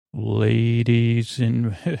ladies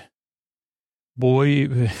and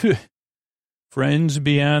friends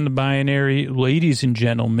beyond the binary, ladies and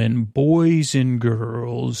gentlemen, boys and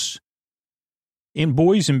girls, and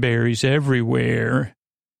boysenberries everywhere.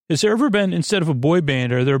 Has there ever been, instead of a boy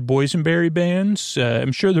band, are there boysenberry bands?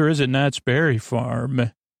 I'm sure there is at Knott's Berry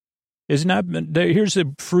Farm. It's not. Here's a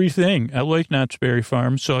free thing. I like Knott's Berry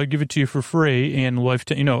Farm, so I'll give it to you for free. And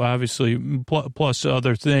lifetime, obviously, plus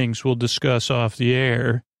other things we'll discuss off the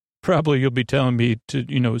air. Probably you'll be telling me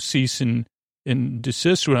to, cease and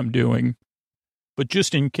desist what I'm doing. But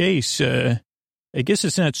just in case, I guess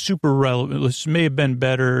it's not super relevant. This may have been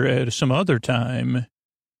better at some other time.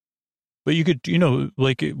 But you could,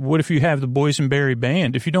 what if you have the boysenberry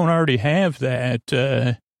band? If you don't already have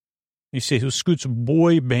that, you say, well, Scoot's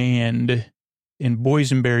boy band and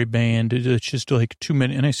boysenberry band. It's just like 2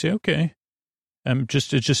 minutes. And I say, okay. It's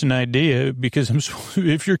just an idea because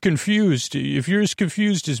if you're confused, if you're as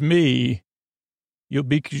confused as me, you'll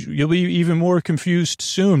be even more confused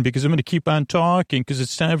soon because I'm going to keep on talking because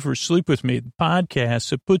it's time for Sleep With Me, the podcast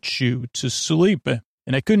that puts you to sleep.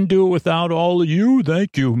 And I couldn't do it without all of you.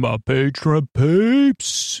 Thank you, my Patreon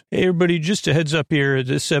peeps. Hey, everybody, just a heads up here.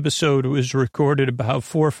 This episode was recorded about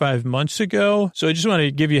 4 or 5 months ago. So I just want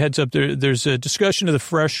to give you a heads up. There's a discussion of the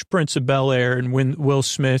Fresh Prince of Bel-Air and Will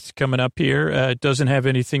Smith coming up here. It doesn't have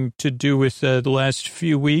anything to do with the last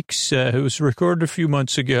few weeks. It was recorded a few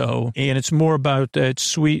months ago. And it's more about that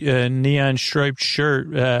sweet neon striped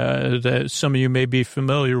shirt that some of you may be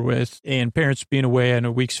familiar with. And parents being away on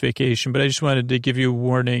a week's vacation. But I just wanted to give you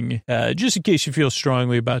warning, just in case you feel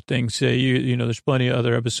strongly about things. There's plenty of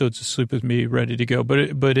other episodes of Sleep With Me ready to go, but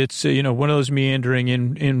it's one of those meandering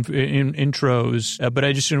in intros. But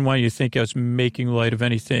I just didn't want you to think I was making light of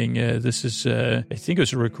anything. This is, I think it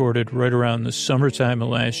was recorded right around the summertime of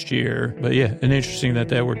last year. But yeah, and interesting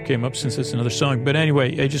that word came up since it's another song. But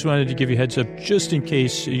anyway, I just wanted to give you a heads up just in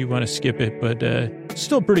case you want to skip it. But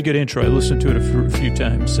still a pretty good intro. I listened to it a few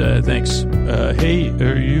times. Thanks. Hey,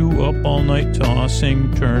 are you up all night tossing,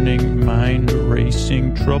 turning, mind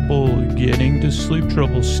racing, trouble getting to sleep,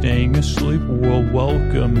 trouble staying asleep? Well,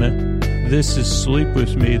 welcome. This is Sleep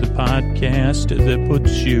With Me, the podcast that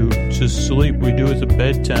puts you to sleep. We do it a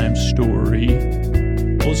bedtime story.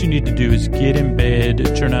 All you need to do is get in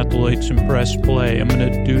bed, turn out the lights, and press play. I'm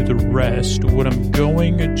going to do the rest. What I'm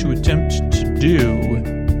going to attempt to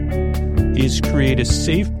do is create a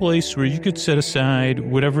safe place where you could set aside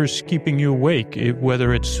whatever's keeping you awake,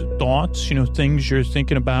 whether it's thoughts, things you're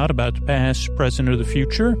thinking about the past, present, or the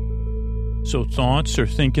future. So thoughts or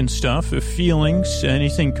thinking stuff, feelings,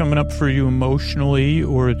 anything coming up for you emotionally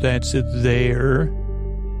or that's there.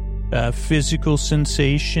 Physical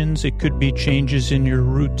sensations, it could be changes in your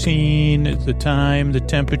routine, the time, the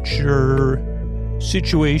temperature,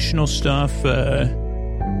 situational stuff.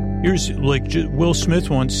 Here's like Will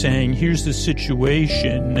Smith once saying, here's the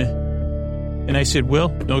situation. And I said, well,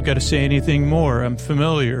 don't got to say anything more. I'm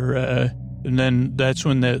familiar. And then that's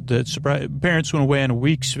when the surprise, parents went away on a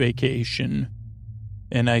week's vacation.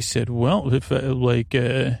 And I said, well, if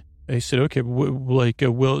I said, okay, Will,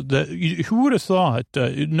 who would have thought?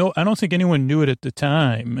 No, I don't think anyone knew it at the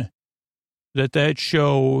time that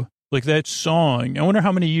show, like that song, I wonder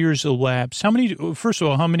how many years elapsed. First of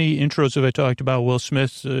all, how many intros have I talked about Will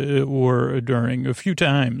Smith or during? A few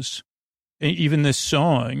times, even this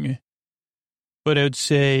song. But I would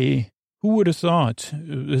say, who would have thought?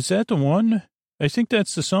 Is that the one? I think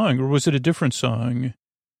that's the song. Or was it a different song?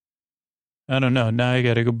 I don't know. Now I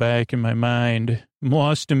got to go back in my mind. I'm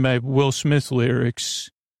lost in my Will Smith lyrics.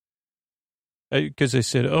 Because I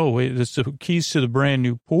said, oh, wait, that's the keys to the brand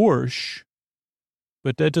new Porsche.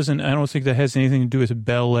 But I don't think that has anything to do with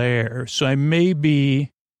Bel-Air. So I may be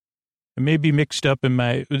mixed up in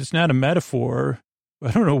it's not a metaphor. I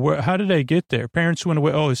don't know how did I get there? Parents went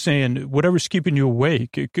away. Oh, it's saying whatever's keeping you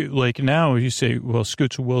awake. Like now you say, well,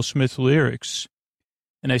 Scoot's Will Smith lyrics.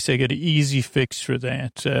 And I say I got an easy fix for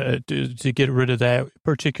that, to get rid of that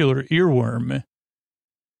particular earworm.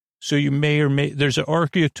 So you there's an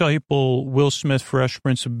archetypal Will Smith Fresh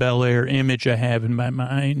Prince of Bel-Air image I have in my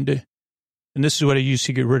mind. And this is what I use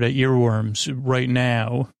to get rid of earworms right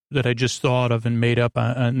now that I just thought of and made up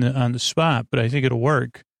on the spot, but I think it'll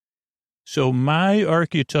work. So my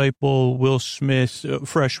archetypal Will Smith,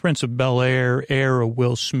 Fresh Prince of Bel-Air era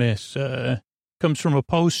Will Smith comes from a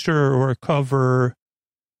poster or a cover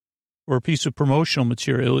or a piece of promotional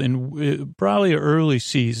material in probably an early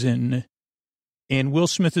season. And Will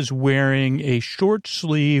Smith is wearing a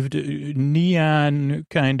short-sleeved neon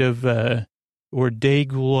kind of or day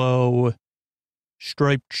glow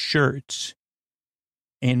striped shirts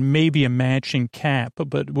and maybe a matching cap,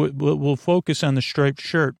 but we'll focus on the striped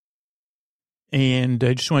shirt. And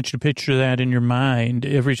I just want you to picture that in your mind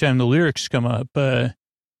every time the lyrics come up, and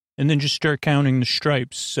then just start counting the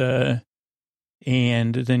stripes.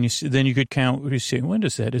 And then you could count. What do you say? What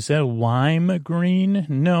is that? Is that a lime green?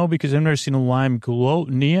 No, because I've never seen a lime glow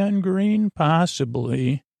neon green,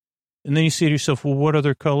 possibly. And then you say to yourself, well, what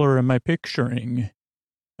other color am I picturing?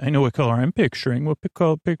 I know what color I'm picturing. What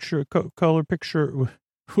color picture?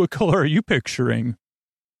 What color are you picturing?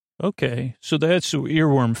 Okay, so that's an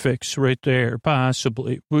earworm fix right there,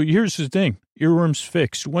 possibly. Well, here's the thing. Earworms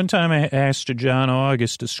fixed. One time I asked John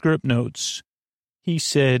August of Script Notes. He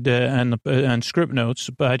said on Script Notes,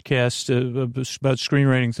 a podcast about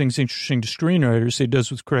screenwriting, things interesting to screenwriters he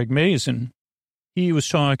does with Craig Mazin. He was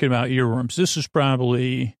talking about earworms. This is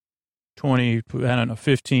probably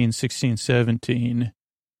 15, 16, 17.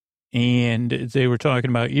 And they were talking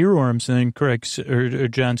about earworms, and then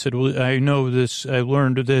John said, well, I know this, I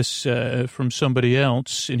learned this from somebody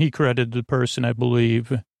else, and he credited the person, I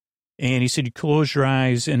believe. And he said, you close your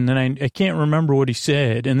eyes, and then I can't remember what he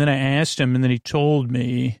said, and then I asked him, and then he told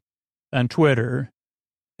me on Twitter,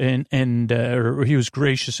 and or he was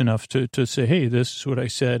gracious enough to say, hey, this is what I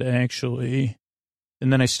said, actually.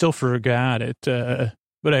 And then I still forgot it.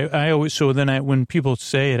 But I always, so then when people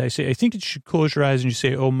say it, I say, I think you should close your eyes and you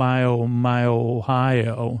say, oh, my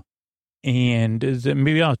Ohio. And then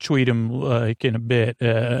maybe I'll tweet him like in a bit.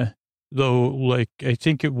 Though, like, I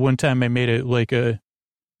think at one time I made it like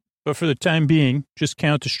but for the time being, just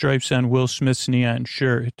count the stripes on Will Smith's neon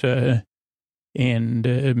shirt. And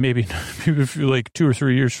maybe if you're like 2 or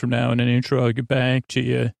 3 years from now in an intro, I'll get back to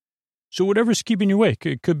you. So whatever's keeping you awake,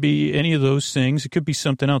 it could be any of those things. It could be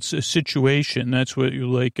something else, a situation. That's what you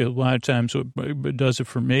like a lot of times what does it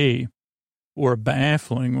for me, or a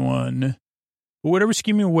baffling one. But whatever's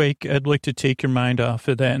keeping you awake, I'd like to take your mind off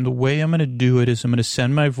of that. And the way I'm going to do it is I'm going to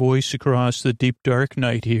send my voice across the deep, dark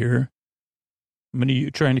night here. I'm going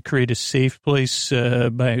to trying to create a safe place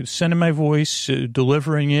by sending my voice,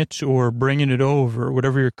 delivering it, or bringing it over,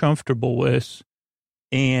 whatever you're comfortable with.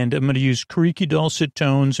 And I'm going to use creaky dulcet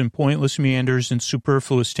tones and pointless meanders and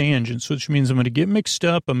superfluous tangents, which means I'm going to get mixed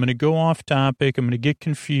up. I'm going to go off topic. I'm going to get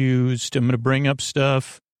confused. I'm going to bring up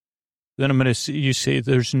stuff. Then I'm going to, you say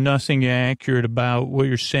there's nothing accurate about what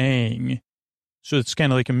you're saying. So it's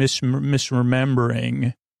kind of like a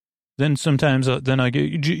misremembering. Then sometimes, then I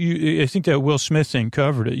get, I think that Will Smith thing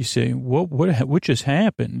covered it. You say, what just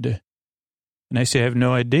happened? And I say, I have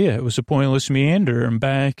no idea. It was a pointless meander. I'm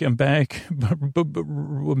back. I'm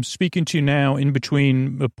speaking to you now in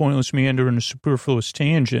between a pointless meander and a superfluous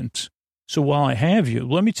tangent. So while I have you,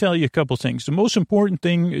 let me tell you a couple things. The most important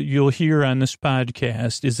thing you'll hear on this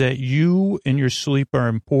podcast is that you and your sleep are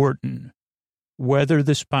important, whether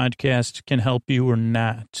this podcast can help you or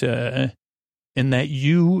not, and that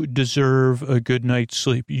you deserve a good night's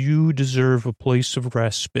sleep. You deserve a place of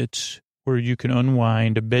respite where you can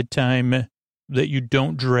unwind, a bedtime that you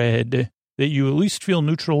don't dread, that you at least feel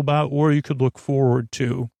neutral about, or you could look forward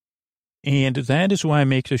to. And that is why I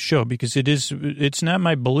make this show, because it's not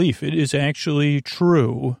my belief. It is actually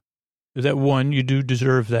true that, one, you do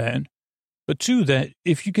deserve that. But two, that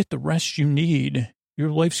if you get the rest you need,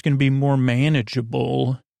 your life's going to be more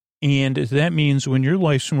manageable. And that means when your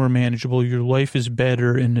life's more manageable, your life is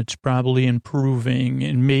better and it's probably improving.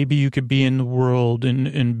 And maybe you could be in the world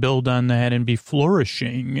and build on that and be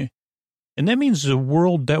flourishing. And that means the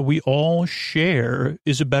world that we all share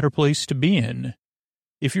is a better place to be in.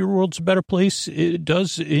 If your world's a better place, it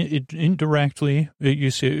does it indirectly, you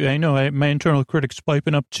see, I know my internal critic's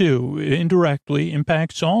piping up too, indirectly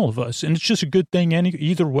impacts all of us. And it's just a good thing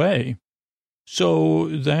either way. So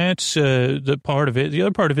that's the part of it. The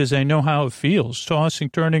other part of it is I know how it feels. Tossing,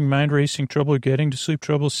 turning, mind racing, trouble getting to sleep,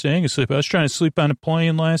 trouble staying asleep. I was trying to sleep on a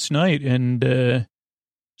plane last night, and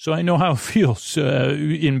so I know how it feels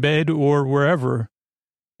in bed or wherever.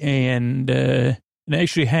 And I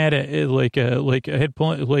actually had I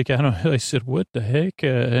said, what the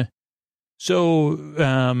heck? So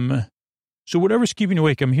whatever's keeping you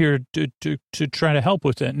awake, I'm here to try to help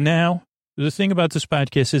with that. Now, the thing about this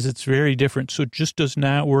podcast is it's very different. So it just does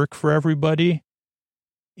not work for everybody.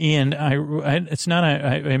 And I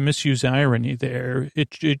misuse irony there.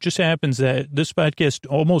 It just happens that this podcast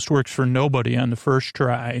almost works for nobody on the first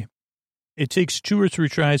try. It takes 2 or 3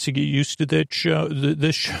 tries to get used to that show,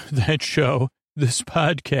 this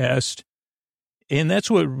podcast. And that's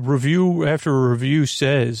what review after review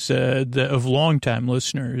says, of longtime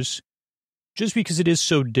listeners. Just because it is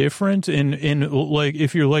so different, and like,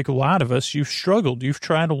 if you're like a lot of us, you've struggled. You've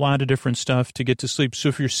tried a lot of different stuff to get to sleep. So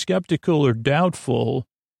if you're skeptical or doubtful,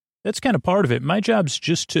 that's kind of part of it. My job's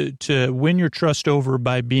just to win your trust over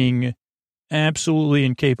by being absolutely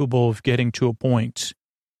incapable of getting to a point.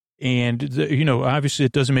 And, obviously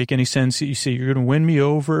it doesn't make any sense. You say, you're going to win me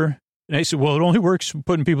over. And I said, well, it only works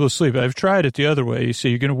putting people to sleep. I've tried it the other way. You say,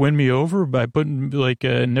 you're going to win me over by putting,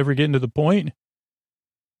 never getting to the point?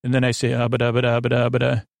 And then I say,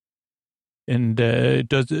 abada. And it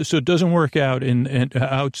doesn't work out in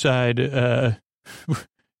outside, in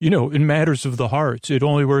matters of the heart. It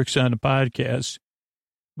only works on a podcast.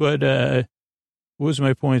 But what was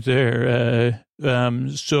my point there?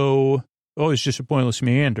 It's just a pointless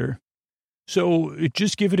meander. So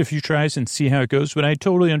just give it a few tries and see how it goes. But I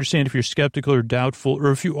totally understand if you're skeptical or doubtful,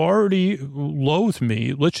 or if you already loathe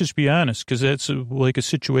me. Let's just be honest, because that's a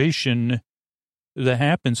situation that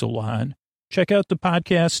happens a lot. Check out the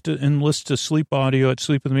podcast and listen to Sleep Audio at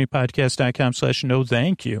sleepwithmepodcast.com/no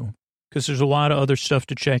thank you, because there's a lot of other stuff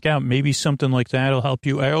to check out. Maybe something like that will help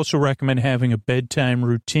you. I also recommend having a bedtime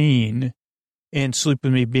routine and Sleep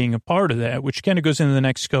With Me being a part of that, which kind of goes into the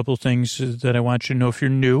next couple of things that I want you to know if you're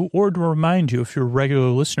new, or to remind you if you're a regular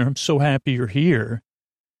listener. I'm so happy you're here.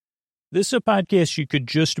 This is a podcast you could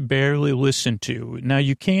just barely listen to. Now,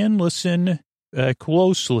 you can listen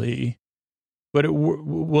closely, but it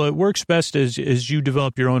works best as you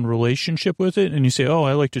develop your own relationship with it, and you say, oh,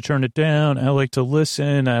 I like to turn it down, I like to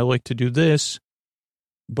listen, I like to do this.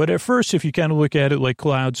 But at first, if you kind of look at it like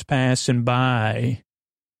clouds passing by,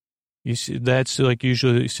 you see, that's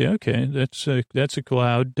usually you say, okay, that's a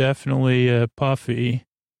cloud, definitely puffy.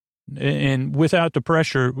 And without the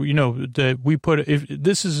pressure, that we put, if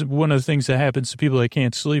this is one of the things that happens to people that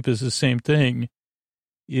can't sleep, is the same thing.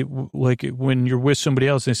 When you're with somebody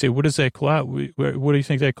else, they say, what is that cloud? What do you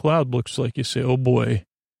think that cloud looks like? You say, oh boy,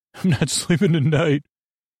 I'm not sleeping tonight.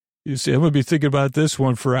 You say, I'm going to be thinking about this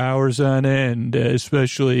one for hours on end,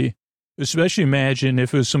 especially imagine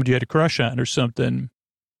if it was somebody you had a crush on or something.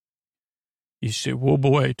 You say, well,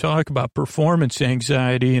 boy, talk about performance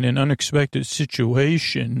anxiety in an unexpected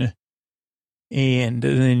situation. And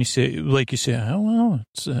then you say, oh, well,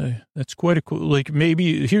 that's quite a cool,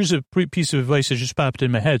 maybe here's a piece of advice that just popped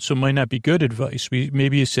in my head. So it might not be good advice.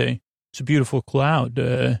 Maybe you say, it's a beautiful cloud.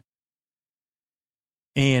 But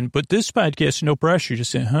this podcast, no pressure.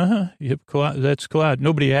 Just say, yep, cloud, that's cloud.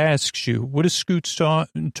 Nobody asks you, what is Scoots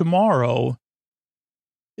tomorrow?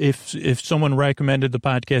 If someone recommended the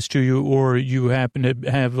podcast to you, or you happen to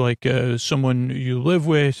have someone you live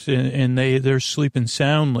with and they're sleeping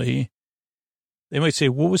soundly, they might say,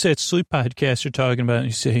 what was that sleep podcast you're talking about? And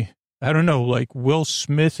you say, I don't know, Will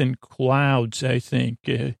Smith and clouds, I think,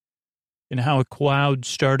 and how a cloud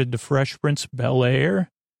started the Fresh Prince of Bel-Air.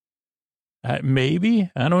 Maybe,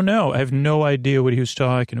 I don't know. I have no idea what he was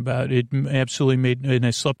talking about. It absolutely made, and I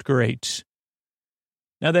slept great.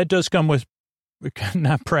 Now that does come with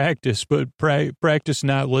not practice, but practice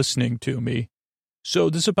not listening to me. So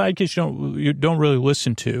this is a podcast you don't really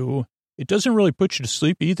listen to. It doesn't really put you to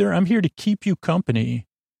sleep either. I'm here to keep you company,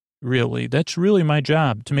 really. That's really my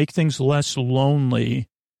job, to make things less lonely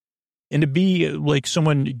and to be like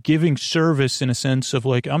someone giving service in a sense of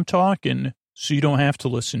I'm talking so you don't have to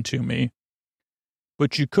listen to me.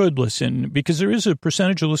 But you could listen, because there is a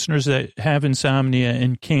percentage of listeners that have insomnia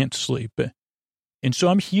and can't sleep. And so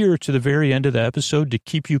I'm here to the very end of the episode to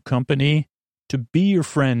keep you company, to be your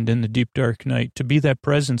friend in the deep, dark night, to be that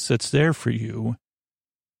presence that's there for you,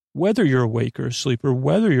 whether you're awake or asleep, or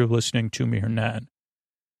whether you're listening to me or not.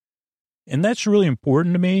 And that's really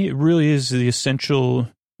important to me. It really is the essential,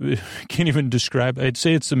 I can't even describe, I'd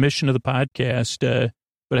say it's the mission of the podcast,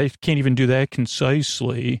 but I can't even do that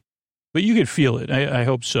concisely. But you could feel it. I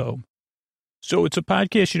hope so. So it's a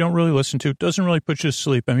podcast you don't really listen to. It doesn't really put you to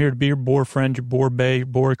sleep. I'm here to be your boar friend, your boar bae, your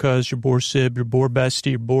boar cuz, your boar sib, your boar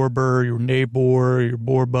bestie, your boar burr, your neighbor, your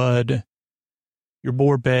boar bud, your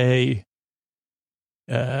boar bae.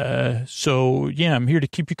 So yeah, I'm here to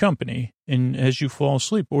keep you company, and as you fall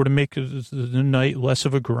asleep, or to make the night less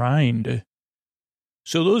of a grind.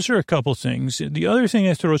 So those are a couple things. The other thing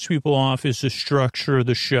that throws people off is the structure of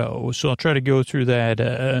the show. So I'll try to go through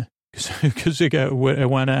that, because I went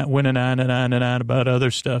on and on about other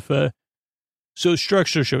stuff. So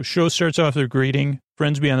structure show starts off with a greeting,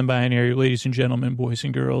 friends beyond the binary, ladies and gentlemen, boys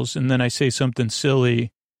and girls. And then I say something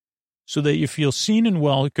silly so that you feel seen and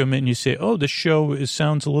welcome, and you say, oh, this show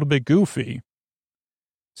sounds a little bit goofy.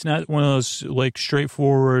 It's not one of those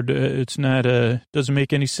straightforward, it's not, doesn't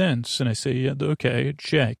make any sense. And I say, yeah, okay,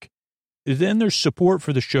 check. Then there's support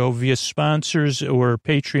for the show via sponsors or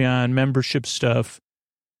Patreon membership stuff.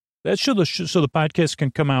 That's so the podcast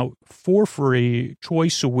can come out for free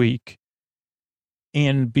twice a week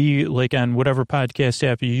and be on whatever podcast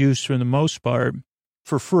app you use for the most part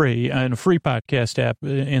for free, on a free podcast app,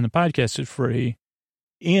 and the podcast is free.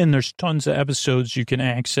 And there's tons of episodes you can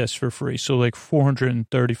access for free. So like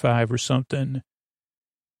 435 or something.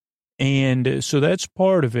 And so that's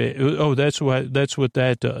part of it. Oh, that's what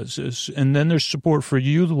that does. And then there's support for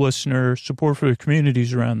you, the listener, support for the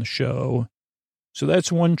communities around the show. So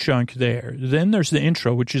that's one chunk there. Then there's the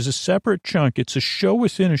intro, which is a separate chunk. It's a show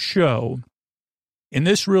within a show. And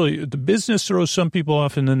this really, the business throws some people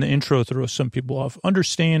off, and then the intro throws some people off,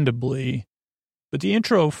 understandably. But the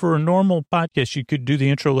intro for a normal podcast, you could do the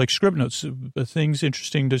intro like script notes, things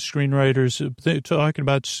interesting to screenwriters, talking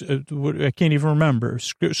about, I can't even remember,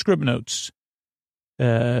 script notes,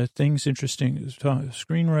 things interesting,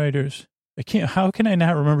 screenwriters. How can I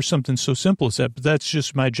not remember something so simple as that? But that's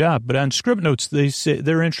just my job. But on script notes, they say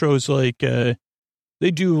their intro is like, they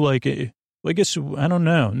do like, I guess, I don't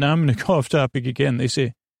know. Now I'm going to go off topic again. They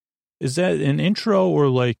say, is that an intro or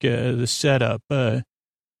like the setup?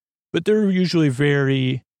 But they're usually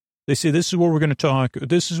they say, this is what we're going to talk.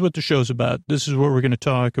 This is what the show's about. This is what we're going to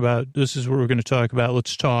talk about. This is what we're going to talk about.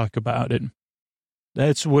 Let's talk about it.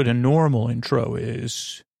 That's what a normal intro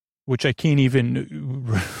is, which I can't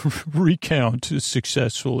even recount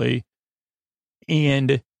successfully.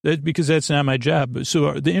 And that's because that's not my job.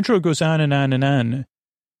 So the intro goes on and on and on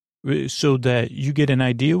so that you get an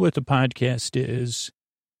idea what the podcast is.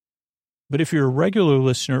 But if you're a regular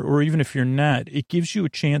listener, or even if you're not, it gives you a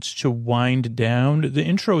chance to wind down. The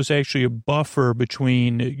intro is actually a buffer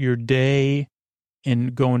between your day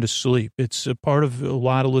and going to sleep. It's a part of a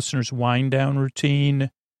lot of listeners' wind down routine,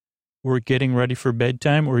 or getting ready for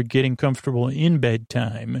bedtime, or getting comfortable in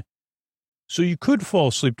bedtime. So you could fall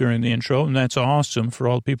asleep during the intro, and that's awesome for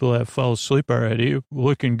all the people that have fallen asleep already,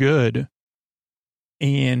 looking good.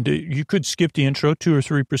 And you could skip the intro. 2 or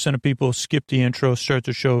 3% of people skip the intro, start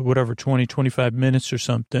the show at whatever, 20, 25 minutes or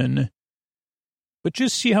something. But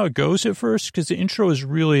just see how it goes at first, because the intro is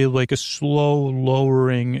really like a slow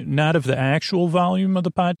lowering, not of the actual volume of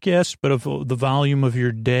the podcast, but of the volume of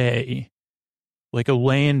your day, like a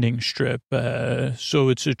landing strip. So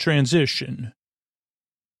it's a transition.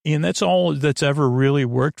 And that's all that's ever really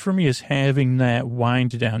worked for me, is having that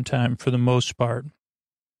wind down time for the most part.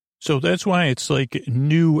 So that's why it's like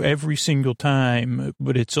new every single time,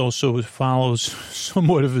 but it's also follows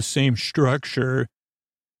somewhat of the same structure,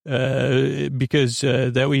 because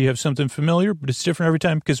that way you have something familiar, but it's different every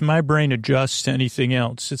time because my brain adjusts to anything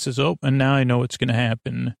else. It says, oh, and now I know what's going to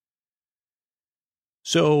happen.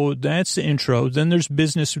 So that's the intro. Then there's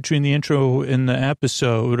business between the intro and the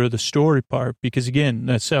episode, or the story part, because again,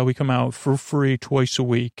 that's how we come out for free twice a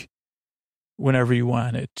week. Whenever you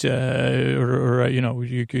want it, or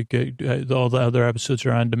you could get all the other episodes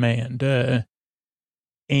are on demand.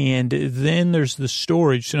 And then there's the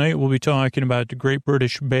story. Tonight we'll be talking about the Great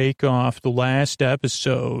British Bake Off, the last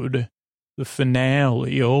episode, the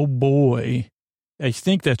finale. Oh boy. I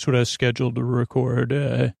think that's what I was scheduled to record.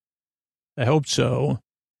 I hope so.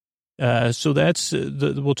 So that's,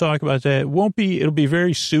 we'll talk about that. It'll be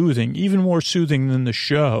very soothing, even more soothing than the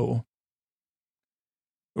show.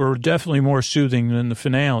 Or definitely more soothing than the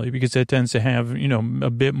finale, because that tends to have, a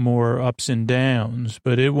bit more ups and downs.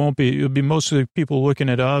 But it'll be mostly people looking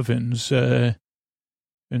at ovens and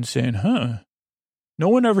saying, huh. No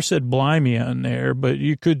one ever said blimey on there, but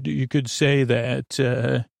you could say that.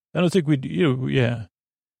 I don't think yeah.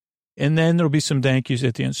 And then there'll be some thank yous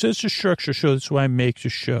at the end. So it's a structure show. That's why I make the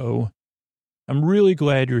show. I'm really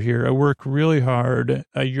glad you're here. I work really hard.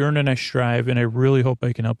 I yearn and I strive, and I really hope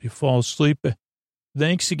I can help you fall asleep.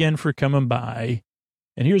 Thanks again for coming by.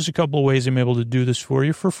 And here's a couple of ways I'm able to do this for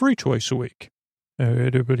you for free twice a week. All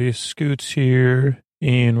right, everybody, Scoots here.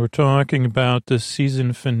 And we're talking about the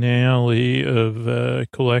season finale of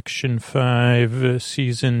Collection 5,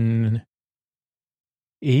 Season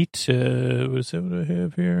 8. Was that what I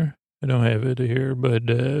have here? I don't have it here, but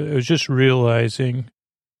I was just realizing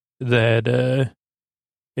that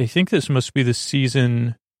I think this must be the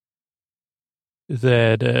season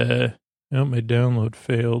that... Oh, my download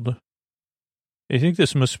failed. I think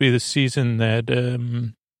this must be the season that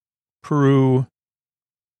Peru...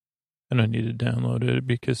 I don't need to download it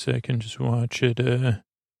because I can just watch it.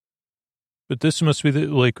 But this must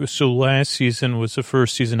be so last season was the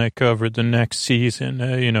first season I covered. The next season,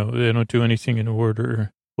 they don't do anything in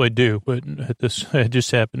order. Well, I do, but I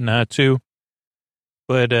just happen not to.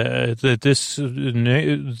 But at the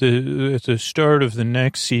start of the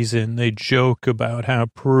next season, they joke about how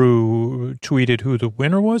Peru tweeted who the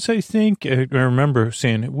winner was, I think. I remember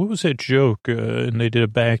saying, what was that joke? And they did a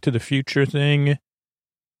Back to the Future thing.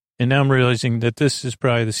 And now I'm realizing that this is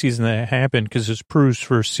probably the season that happened because it's Peru's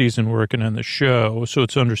first season working on the show, so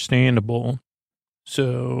it's understandable.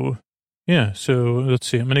 So, yeah, so let's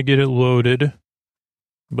see. I'm going to get it loaded.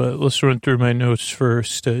 But let's run through my notes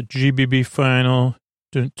first. GBB final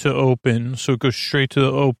to open. So it goes straight to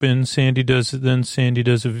the open. Sandy does it, then Sandy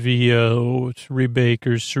does a VO. 3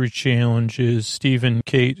 bakers, 3 challenges. Stephen,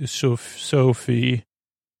 Kate, Sophie.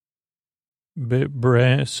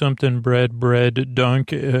 Bread, something bread,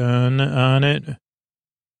 dunk on it.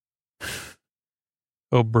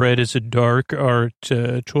 Oh, bread is a dark art.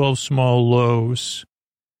 12 small loaves.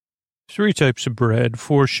 3 types of bread,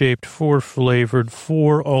 4 shaped, 4 flavored,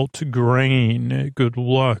 4 alt grain. Good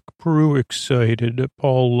luck. Prue excited.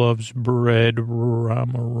 Paul loves bread.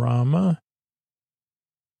 Rama.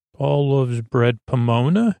 Paul loves bread.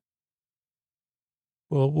 Pomona?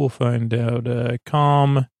 Well, we'll find out.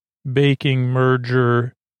 Calm. Baking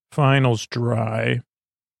merger. Finals dry.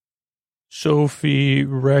 Sophie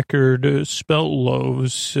record. Spelt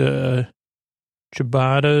loaves.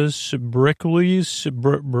 Ciabattas, brickleys,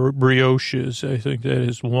 brioches. I think that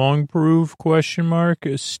is long proof, ?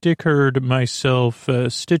 Stitched myself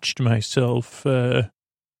up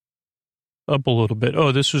a little bit.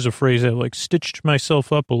 Oh, this was a phrase I like. Stitched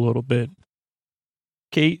myself up a little bit.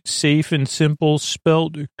 Kate, safe and simple,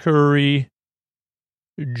 spelt curry,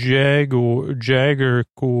 Jagger,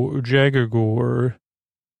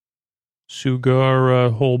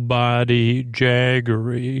 Sugara, whole body,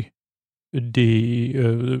 jaggery. D,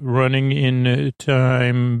 running in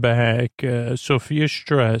time back, Sophia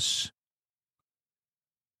stress.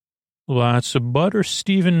 Lots of butter,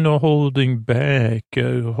 Stephen no holding back,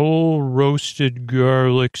 whole roasted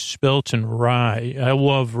garlic, spelt and rye. I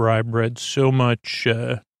love rye bread so much.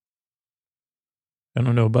 I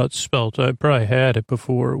don't know about spelt. I probably had it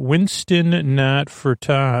before. Winston, not for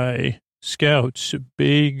Thai. Scouts,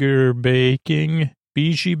 Baker baking,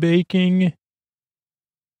 Bijie baking.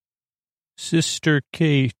 Sister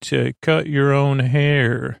Kate, cut your own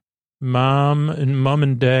hair. Mom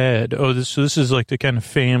and dad. Oh, this is like the kind of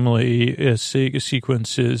family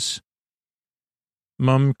sequences.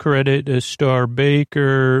 Mom credit, Star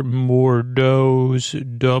Baker, more doughs,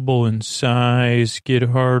 double in size, get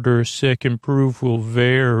harder, second proof will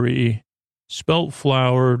vary. Spelt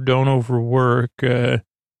flour, don't overwork.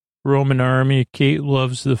 Roman Army, Kate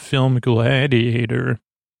loves the film Gladiator.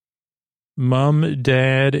 Mom,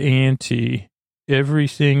 dad, auntie,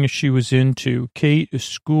 everything she was into. Kate,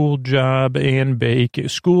 school, job, and baking.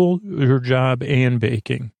 School, her job, and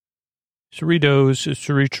baking. 3 doughs,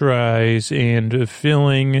 3 tries, and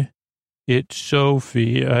filling it,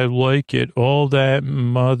 Sophie. I like it. All that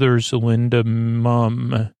mother's Linda,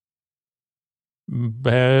 mum.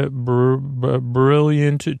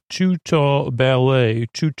 Brilliant, too tall, ballet,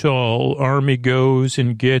 too tall. Army goes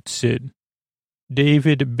and gets it.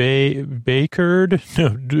 David Bakerd?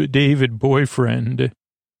 No, David boyfriend.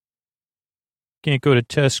 Can't go to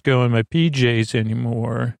Tesco in my PJs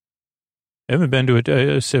anymore. I haven't been to it.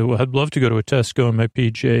 I said, well, I'd love to go to a Tesco in my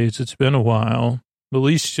PJs. It's been a while. At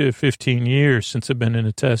least 15 years since I've been in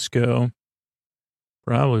a Tesco.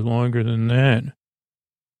 Probably longer than that.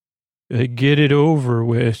 Get it over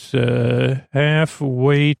with. Half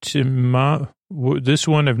weight. This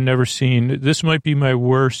one I've never seen. This might be my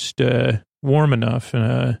worst. Warm enough.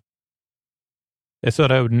 I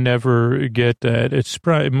thought I would never get that.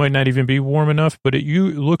 It might not even be warm enough, but it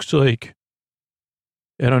looks like,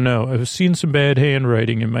 I don't know. I've seen some bad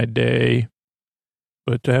handwriting in my day,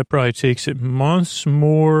 but that probably takes it months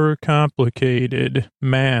more complicated.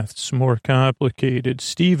 Maths more complicated.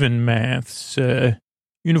 Stephen maths.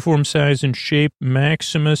 Uniform size and shape.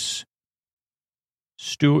 Maximus.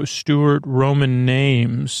 Stuart Roman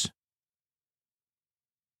names.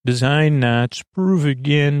 Design knots, prove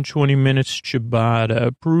again, 20 minutes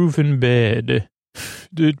ciabatta, prove in bed.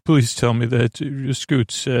 Dude, please tell me that,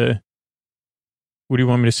 Scoots. What do you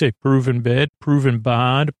want me to say? Prove in bed, prove in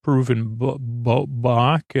bod, prove in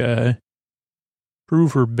bach,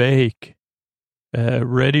 prove or bake.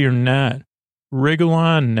 Ready or not. Wriggle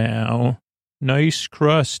on now. Nice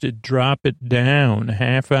crust, drop it down.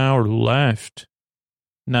 Half hour left.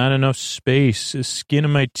 Not enough space. Skin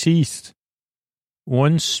of my teeth.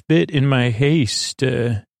 One spit in my haste.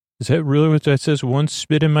 Is that really what that says? One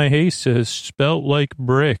spit in my haste. Spelt like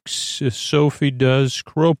bricks. Sophie does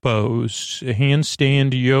Kropos.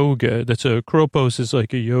 Handstand yoga. Kropos is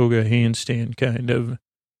like a yoga handstand kind of.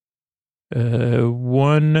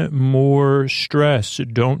 One more stress.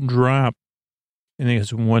 Don't drop. I think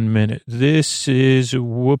it's 1 minute. This is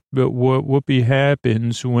whoopee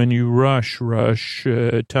happens when you rush.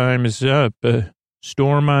 Time is up.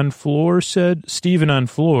 Storm on floor, said. Stephen on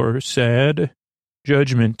floor, sad.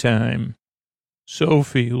 Judgment time.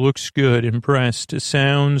 Sophie looks good, impressed.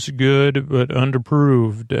 Sounds good, but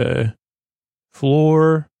underproved.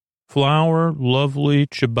 Floor, Flour, lovely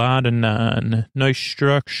ciabatta naan. Nice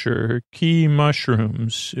structure. Key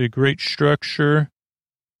mushrooms. A great structure.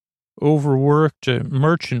 Overworked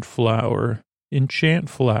merchant flour. Enchant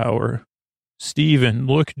flour. Stephen,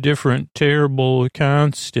 look different. Terrible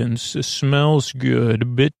Constance. Smells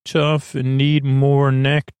good. Bit tough. Need more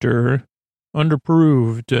nectar.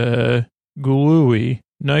 Underproved. Gluey.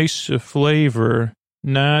 Nice flavor.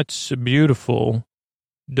 Not beautiful.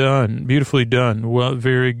 Done. Beautifully done. Well,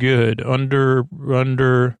 very good. Under,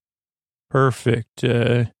 perfect.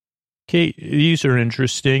 Kate, these are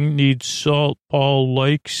interesting. Needs salt. Paul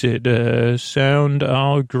likes it. Sound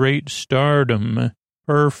all great stardom.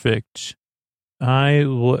 Perfect. I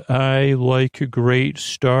like great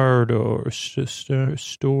Storador.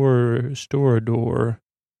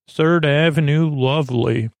 Third Avenue,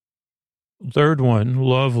 lovely. Third one,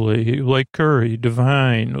 lovely. Like curry,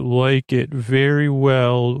 divine. Like it very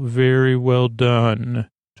well done.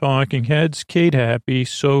 Talking heads, Kate happy,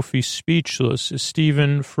 Sophie speechless,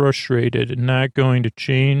 Stephen frustrated, not going to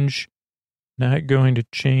change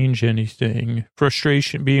anything.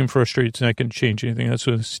 Frustration, being frustrated is not going to change anything. That's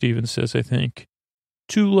what Stephen says, I think.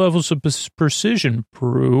 2 levels of precision,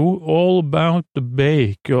 Prue. All about the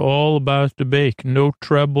bake. No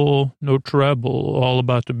treble. All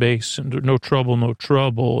about the bass. No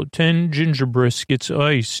trouble. 10 ginger briskets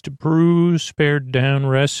iced. Prue's pared down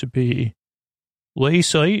recipe.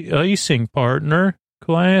 Lace icing, partner.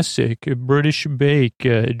 Classic. British bake.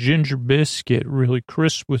 Ginger biscuit. Really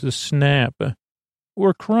crisp with a snap.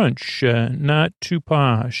 Or crunch. Not too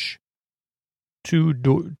posh. Too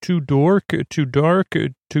dark,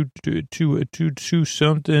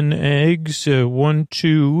 something eggs, 1,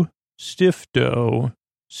 2, stiff dough.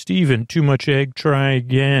 Stephen, too much egg, try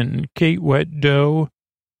again. Kate, wet dough,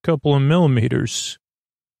 couple of millimeters.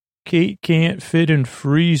 Kate can't fit in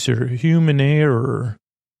freezer, human error.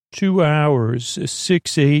 2 hours,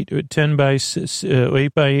 6, 8, 10 by 6,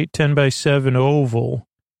 8 by 8, 10 by 7 oval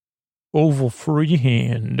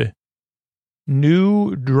freehand.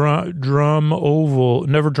 New drum oval.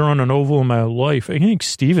 Never drawn an oval in my life. I think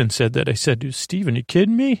Steven said that. I said, Steven, you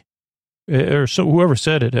kidding me? Or so whoever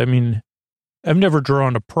said it. I mean, I've never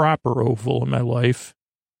drawn a proper oval in my life.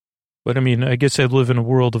 But I mean, I guess I live in a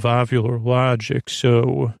world of ovular logic.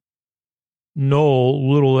 So,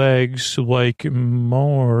 Noel, little eggs like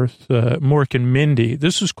Mork and Mindy.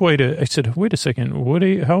 This was quite I said, wait a second.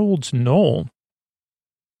 How old's Noel?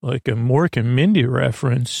 Like a Mork and Mindy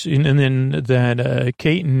reference, and then that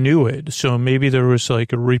Kate knew it, so maybe there was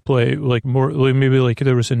like a replay, like maybe like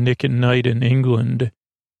there was a Nick at Night in England.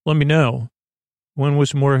 Let me know. When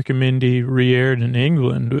was Mork and Mindy re-aired in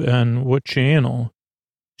England, on what channel?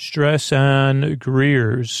 Stress on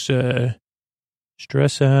Greer's,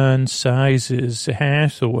 stress on Sizes,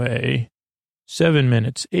 Hathaway, 7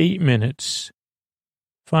 minutes, 8 minutes.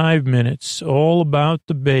 5 minutes, all about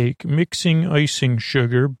the bake, mixing icing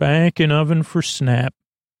sugar, back in oven for snap.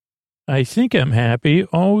 I think I'm happy.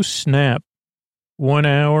 Oh, snap. 1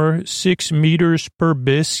 hour, 6 meters per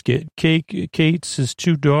biscuit. Kate's is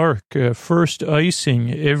too dark. First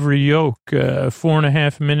icing, every yolk,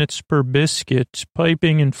 4.5 minutes per biscuit.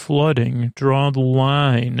 Piping and flooding, draw the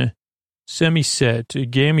line. Semi-set,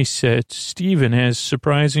 gammy-set. Stephen has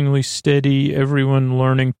surprisingly steady, everyone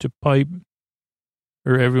learning to pipe.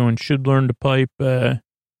 Or everyone should learn to pipe.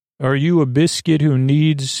 Are you a biscuit who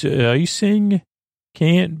needs icing?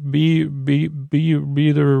 Can't be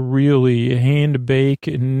there really. Hand bake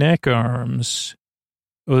neck arms.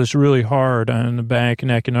 Oh, it's really hard on the back,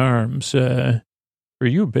 neck, and arms. Are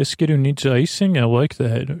you a biscuit who needs icing? I like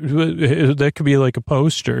that. That could be like a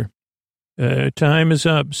poster. Time is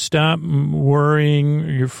up. Stop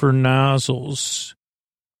worrying for nozzles.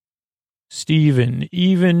 Stephen,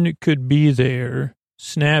 even could be there.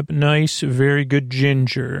 Snap, nice, very good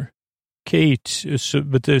ginger. Kate,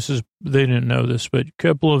 but they didn't know this, but a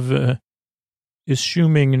couple of,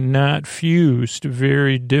 assuming not fused,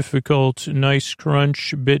 very difficult, nice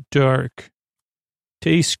crunch, bit dark.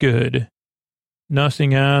 Tastes good.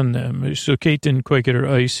 Nothing on them. So Kate didn't quite get her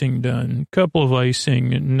icing done. Couple of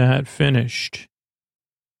icing not finished.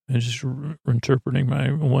 I'm just interpreting my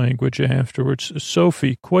language afterwards.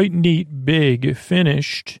 Sophie, quite neat, big,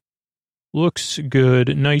 finished. Looks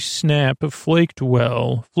good. Nice snap. Flaked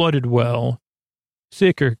well. Flooded well.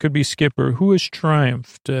 Thicker. Could be Skipper. Who has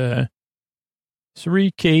triumphed?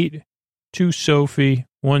 3 Kate, 2 Sophie,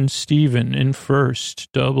 1 Stephen in first.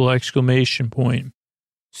 Double exclamation point.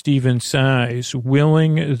 Stephen sighs.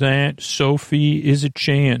 Willing that Sophie is a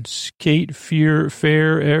chance. Kate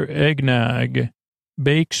fair eggnog.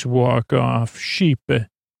 Bakes walk off. Sheep.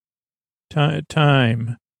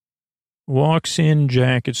 Time. walks in,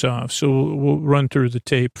 jackets off. So we'll run through the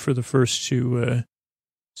tape for the first two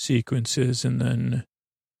sequences, and then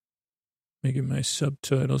making my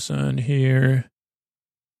subtitles on here.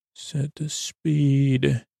 Set the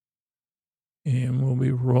speed. And we'll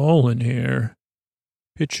be rolling here.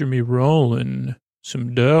 Picture me rolling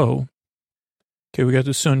some dough. Okay, we got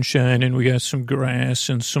the sunshine and we got some grass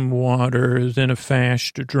and some water, then a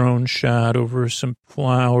fast drone shot over some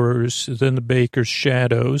flowers, then the baker's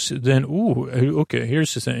shadows, then, okay,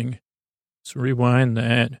 here's the thing. Let's rewind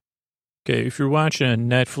that. Okay, if you're watching on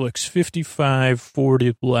Netflix,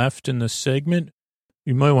 55:40 left in the segment,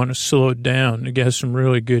 you might want to slow it down. It got some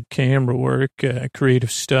really good camera work,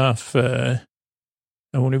 creative stuff.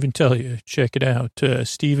 I won't even tell you. Check it out.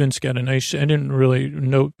 Steven's got a nice, I didn't really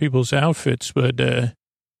note people's outfits, but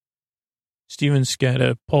Steven's got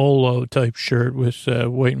a polo type shirt with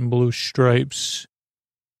white and blue stripes.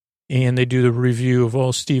 And they do the review of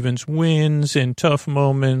all Steven's wins and tough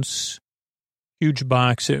moments. Huge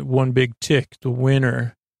box at One Big Tick, the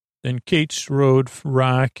winner. Then Kate's Road,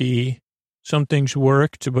 Rocky. Some things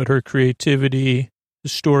worked, but her creativity,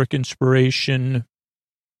 historic inspiration,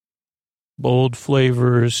 bold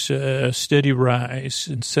flavors, steady rise,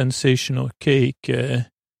 and sensational cake. I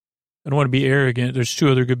don't want to be arrogant. There's two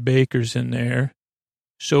other good bakers in there.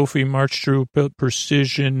 Sophie marched through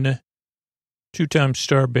precision, 2-time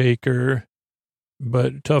star baker,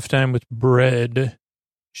 but tough time with bread.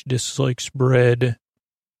 She dislikes bread.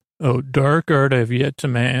 Oh, dark art I've yet to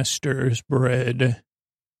master is bread.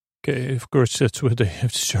 Okay, of course, that's what they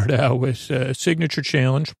have to start out with. Signature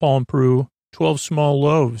challenge, Paul and Prue. 12 small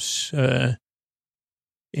loaves,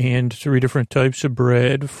 and 3 different types of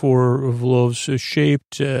bread, 4 of loaves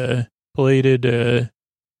shaped, plated,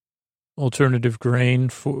 alternative grain,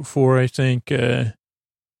 4, I think,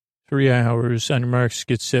 3 hours. On your marks,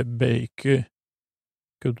 get set, bake.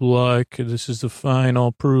 Good luck. This is the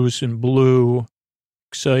final. Prue's in blue.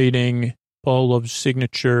 Exciting. Paul loves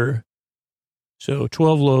signature. So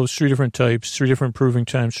 12 loaves, 3 different types, 3 different proving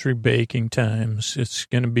times, 3 baking times. It's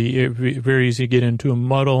going to be very easy to get into a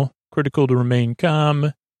muddle. Critical to remain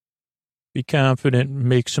calm. Be confident.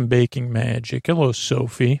 Make some baking magic. Hello,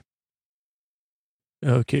 Sophie.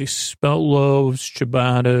 Okay, spelt loaves,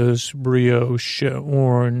 ciabattas, brioche,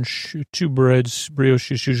 orange, 2 breads.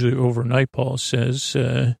 Brioche is usually overnight, Paul says.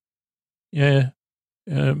 Maybe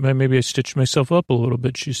I stitched myself up a little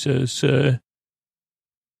bit, she says.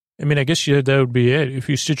 I guess that would be it. If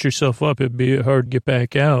you stitch yourself up, it'd be hard to get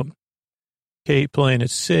back out. Kate playing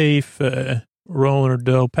it safe, rolling her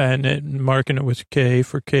dough, patting it, and marking it with K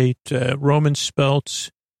for Kate. Roman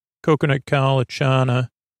spelts, coconut kalachana,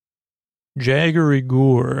 jaggery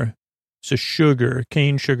gourd. It's a sugar,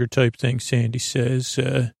 cane sugar type thing, Sandy says.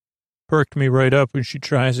 Perked me right up when she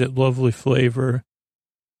tries it. Lovely flavor.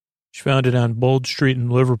 She found it on Bold Street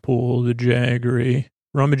in Liverpool, the jaggery.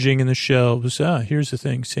 Rummaging in the shelves. Here's the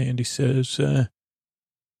thing, Sandy says.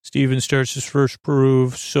 Steven starts his first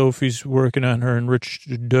proof. Sophie's working on her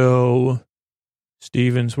enriched dough.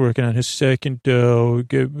 Steven's working on his second dough,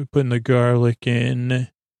 putting the garlic in.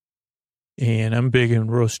 And I'm big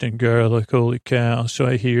in roasting garlic, holy cow. So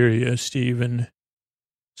I hear you, Steven.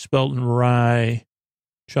 Spelt and rye,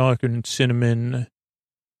 chocolate and cinnamon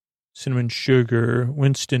sugar,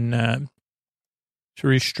 Winston nut,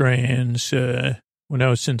 3 strands, when I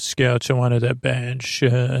was in Scouts, I wanted that badge.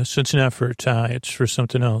 So it's not for a tie, it's for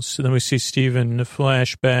something else. So then we see Steven in a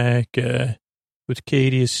flashback with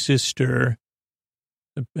Katie, his sister,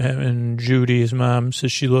 and Judy, his mom,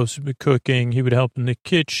 says she loves cooking. He would help in the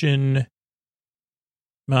kitchen.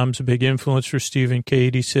 Mom's a big influence for Steven.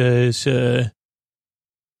 Katie says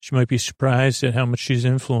she might be surprised at how much she's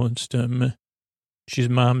influenced him.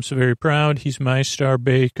 Mom's very proud. He's my star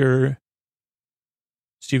baker.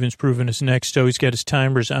 Steven's proving his next dough. He's got his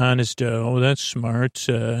timers on his dough. That's smart.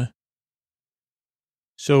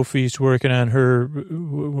 Sophie's working on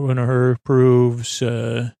one of her proofs.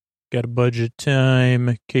 Got a budget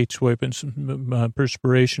time. Kate's wiping some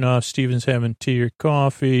perspiration off. Steven's having tea or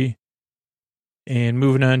coffee. And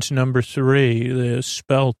moving on to number 3, the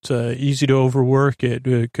spelt, easy to overwork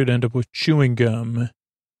it. Could end up with chewing gum.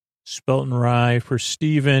 Spelt and rye for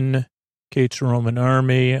Steven. Kate's Roman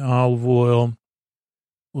army, olive oil.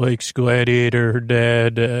 Lake's Gladiator, her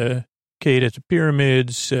dad, Kate at the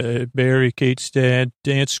pyramids, Barry, Kate's dad,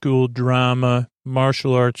 dance school, drama,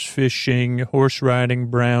 martial arts, fishing, horse riding,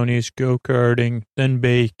 brownies, go-karting, then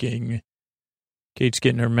baking. Kate's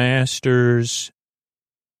getting her master's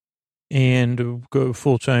and a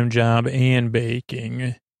full-time job and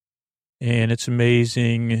baking. And it's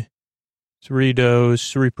amazing. 3 doughs,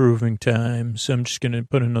 3 proving times. I'm just going to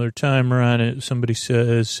put another timer on it. Somebody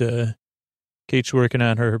says, Kate's working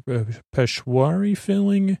on her Peshwari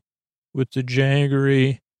filling with the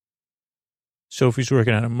jaggery. Sophie's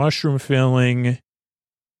working on a mushroom filling.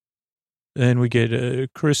 Then we get a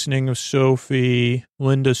christening of Sophie.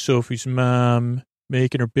 Linda, Sophie's mom,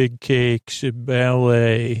 making her big cakes at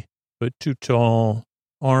ballet, but too tall.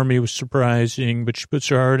 Army was surprising, but she puts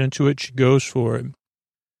her heart into it. She goes for it.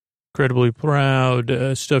 Incredibly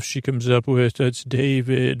proud. Stuff she comes up with. That's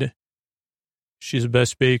David. She's the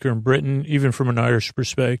best baker in Britain, even from an Irish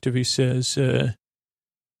perspective, he says.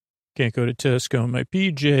 Can't go to Tesco in my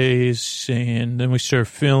PJs. And then we start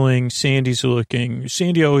filling. Sandy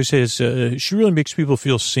always has, she really makes people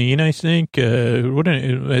feel seen, I think.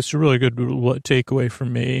 That's a really good takeaway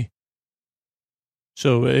from me.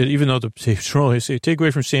 So even though the tapes roll, I say,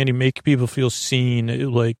 takeaway from Sandy, make people feel seen,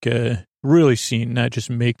 really seen, not just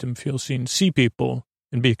make them feel seen. See people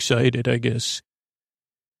and be excited, I guess.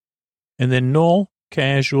 And then Noel,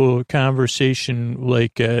 casual conversation,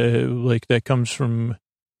 like that comes from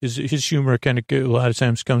his humor. Kind of a lot of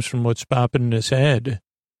times comes from what's popping in his head.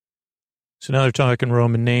 So now they're talking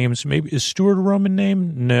Roman names. Maybe is Stuart a Roman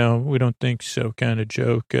name? No, we don't think so. Kind of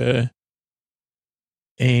joke. And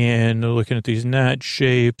they're looking at these knot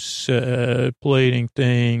shapes, plating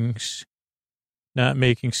things, not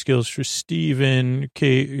making skills for Stephen,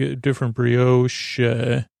 different brioche,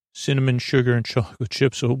 cinnamon, sugar, and chocolate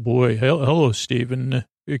chips. Oh, boy. Hello, Stephen.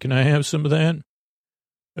 Can I have some of that?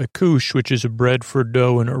 A couche, which is a bread for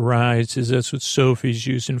dough, and it rises. That's what Sophie's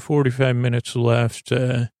using. 45 minutes left.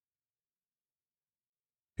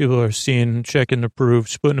 People are checking the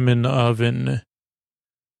proofs, putting them in the oven,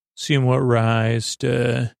 seeing what rised.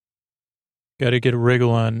 Got to get a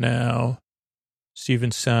wriggle on now.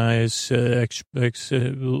 Stephen sighs, expects,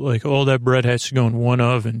 all that bread has to go in one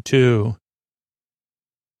oven, too.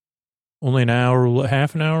 Only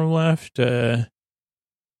half an hour left. And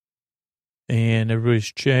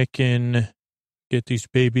everybody's checking. Get these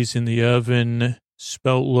babies in the oven.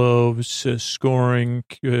 Spelt loaves, scoring.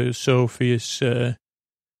 Sophie is,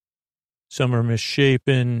 some are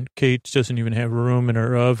misshapen. Kate doesn't even have room in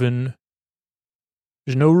her oven.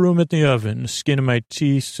 There's no room in the oven. Skin of my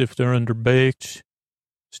teeth if they're underbaked.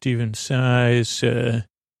 Stephen sighs.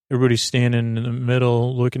 Everybody's standing in the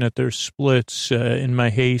middle, looking at their splits in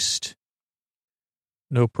my haste.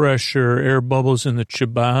 No pressure. Air bubbles in the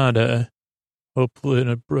ciabatta. Hopefully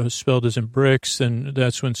spelled as in bricks. And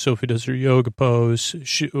that's when Sophie does her yoga pose.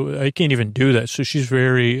 I can't even do that. So she's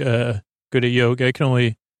very good at yoga. I can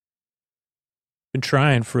only been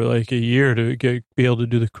trying for like a year to be able to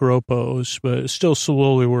do the crow pose, but still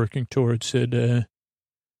slowly working towards it.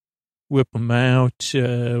 Whip them out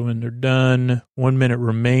when they're done. 1 minute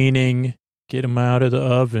remaining. Get them out of the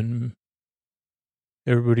oven.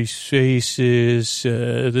 Everybody's faces.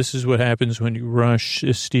 This is what happens when you rush,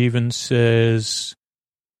 Stephen says.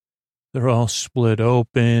 They're all split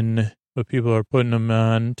open, but people are putting them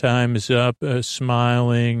on. Time is up.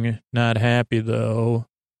 Smiling. Not happy, though.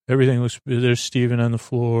 Everything looks, there's Stephen on the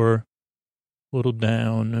floor, a little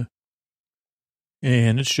down.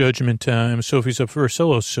 And it's judgment time. Sophie's up first.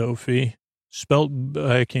 Hello, Sophie. Spelt,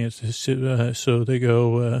 I can't, so they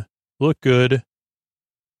go, look good.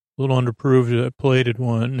 A little underproved, plated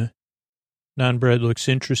one. Non-bread looks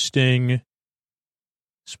interesting.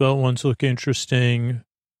 Spelt ones look interesting.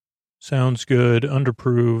 Sounds good.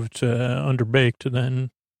 Underproved, underbaked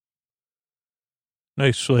then.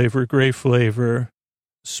 Nice flavor, great flavor.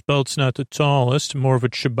 Spelt's not the tallest, more of a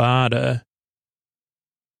ciabatta.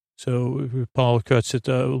 So Paul cuts it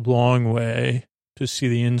the long way to see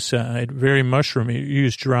the inside. Very mushroomy. You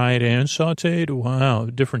use dried and sauteed? Wow,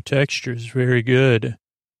 different textures. Very good.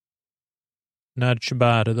 Not a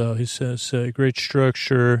ciabatta, though, he says. Great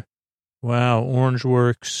structure. Wow, orange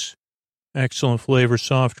works. Excellent flavor,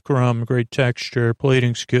 soft crumb, great texture.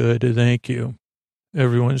 Plating's good. Thank you.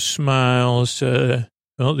 Everyone smiles.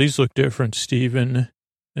 Well, these look different, Stephen.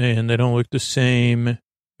 And they don't look the same.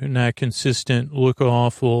 They're not consistent. Look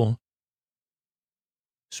awful.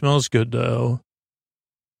 Smells good, though.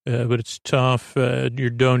 But it's tough. Your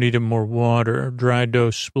dough needed more water. Dry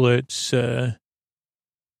dough splits. And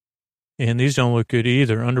these don't look good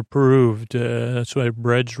either. Underproved. That's why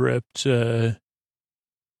bread's ripped.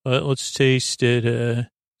 Let's taste it.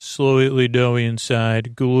 Slightly doughy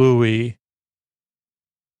inside. Gluey.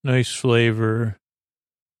 Nice flavor.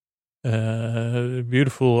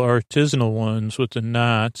 Beautiful artisanal ones with the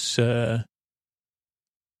knots.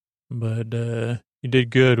 But you did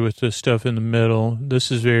good with the stuff in the middle.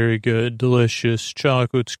 This is very good. Delicious.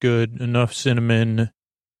 Chocolate's good. Enough cinnamon.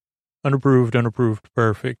 Underproved,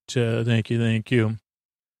 perfect. Thank you.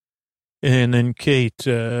 And then Kate,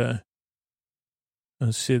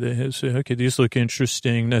 Let's see. Okay, these look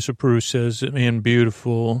interesting. That's what Prue says. And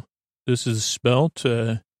beautiful. This is spelt.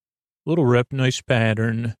 Little rep, nice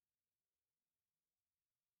pattern.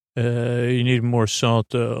 You need more salt,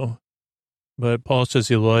 though. But Paul says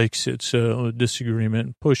he likes it, so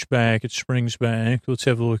disagreement. Push back, it springs back. Let's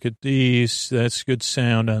have a look at these. That's good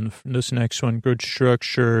sound on this next one. Good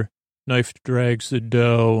structure. Knife drags the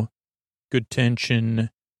dough. Good tension.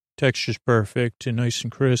 Texture's perfect and nice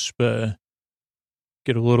and crisp.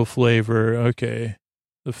 Get a little flavor. Okay.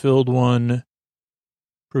 The filled one.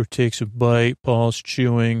 Prue takes a bite. Paul's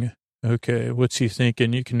chewing. Okay, what's he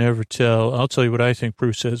thinking? You can never tell. I'll tell you what I think.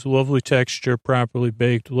 Prue says, lovely texture, properly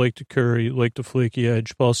baked, like the curry, like the flaky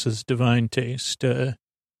edge. Paul says, divine taste.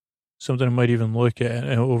 Something I might even look at.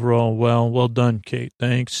 Overall, well done, Kate.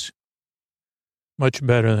 Thanks. Much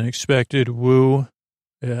better than expected. Woo.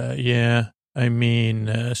 Yeah, I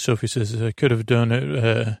mean, Sophie says, I could have done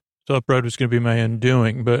it. Thought bread was going to be my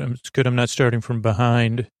undoing, but it's good I'm not starting from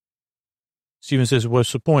behind. Steven says,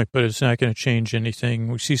 what's the point? But it's not going to change anything.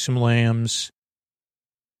 We see some lambs.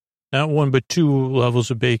 Not one, but two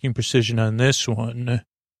levels of baking precision on this one.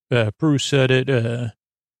 Prue said it.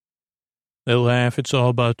 They laugh. It's all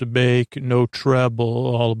about the bake. No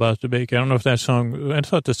treble. All about the bake. I don't know if that song, I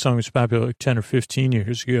thought that song was popular like 10 or 15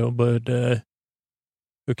 years ago, but,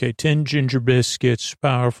 okay, 10 ginger biscuits,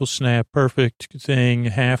 powerful snap, perfect thing,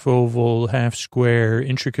 half oval, half square,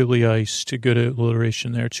 intricately iced, good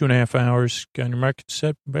alliteration there. 2.5 hours, got your market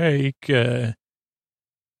set, bake.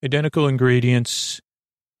 Identical ingredients,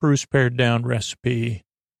 Prue's pared down recipe.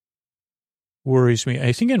 Worries me.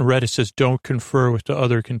 I think in Reddit it says don't confer with the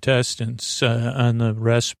other contestants on the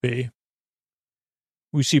recipe.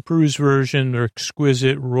 We see Prue's version, they're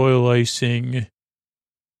exquisite, royal icing.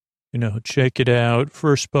 You know, check it out.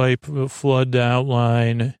 First pipe, flood the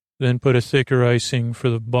outline, then put a thicker icing for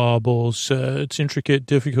the baubles. It's intricate,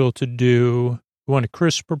 difficult to do. You want a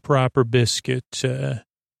crisper, proper biscuit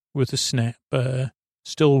with a snap.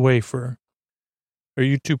 Still a wafer. Are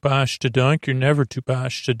you too posh to dunk? You're never too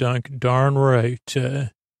posh to dunk. Darn right.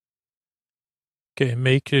 Okay,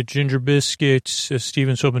 make ginger biscuits.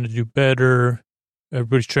 Steven's hoping to do better.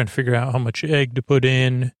 Everybody's trying to figure out how much egg to put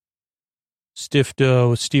in. Stiff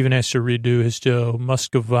dough. Steven has to redo his dough.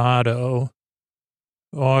 Muscovado.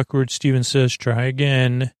 Awkward. Steven says, try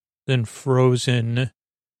again. Then frozen.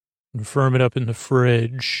 And firm it up in the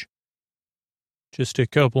fridge. Just a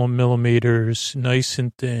couple of millimeters. Nice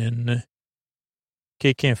and thin.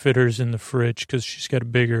 Kate can't fit hers in the fridge because she's got a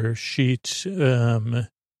bigger sheet. Human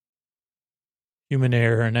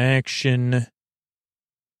error in action.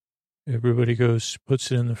 Everybody goes,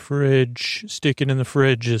 puts it in the fridge. Stick it in the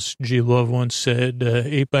fridge, as G. Love once said.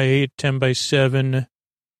 8x8, 10x7.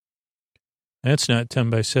 That's not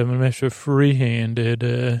 10x7. I'm actually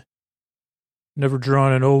free-handed. Never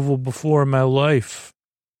drawn an oval before in my life.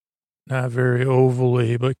 Not very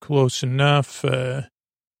ovally, but close enough.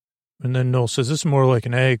 And then Noel says, this is more like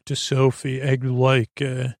an egg to Sophie. Egg-like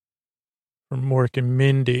from Mork and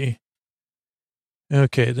Mindy.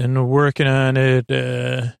 Okay, then we're working on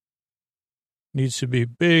it. Needs to be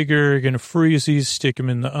bigger. Going to freeze these, stick them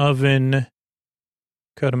in the oven.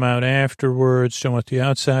 Cut them out afterwards. Don't want the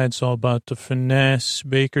outside. It's all about the finesse.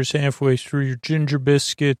 Baker's halfway through your ginger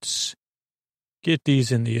biscuits. Get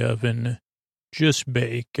these in the oven. Just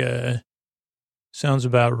bake. Sounds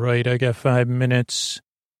about right. I got 5 minutes.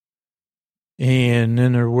 And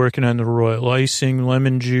then they're working on the royal icing,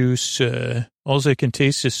 lemon juice. All I can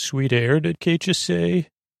taste is sweet air, did Kate just say?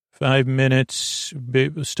 5 minutes,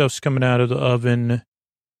 stuff's coming out of the oven.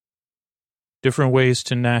 Different ways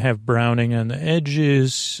to not have browning on the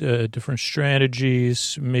edges, different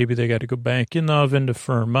strategies. Maybe they got to go back in the oven to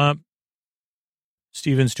firm up.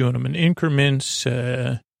 Steven's doing them in increments.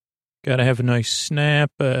 Got to have a nice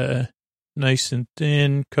snap, nice and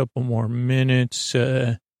thin, couple more minutes.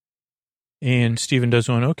 And Steven does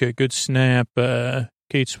one, okay, good snap.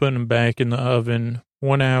 Kate's putting them back in the oven.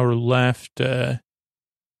 1 hour left.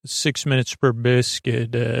 6 minutes per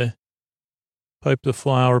biscuit. Pipe the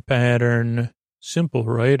flour pattern. Simple,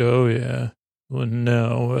 right? Oh, yeah. Well,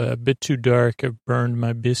 no, a bit too dark. I've burned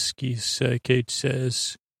my biscuits, Kate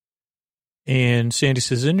says. And Sandy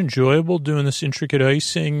says, isn't it enjoyable doing this intricate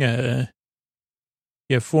icing? Yeah,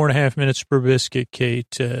 4.5 minutes per biscuit,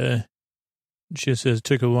 Kate. She says it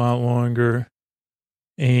took a lot longer.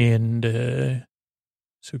 And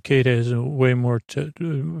so Kate has way more.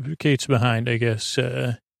 Kate's behind, I guess.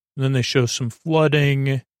 Then they show some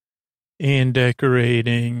flooding and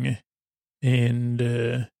decorating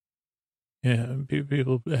and,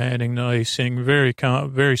 people adding the icing.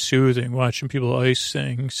 Very soothing watching people ice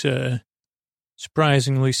things.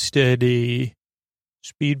 Surprisingly steady.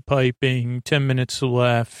 Speed piping, 10 minutes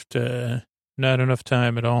left, not enough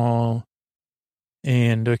time at all.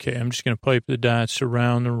 And, okay, I'm just going to pipe the dots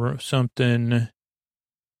around something.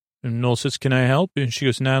 And Noel says, can I help? And she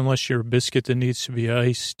goes, not unless you're a biscuit that needs to be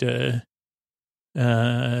iced. Yeah,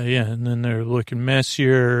 and then they're looking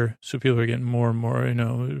messier, so people are getting more and more,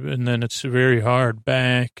 and then it's very hard.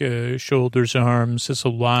 Back, shoulders, arms, that's a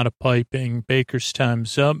lot of piping. Baker's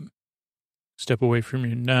time's up. Step away from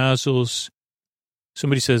your nozzles.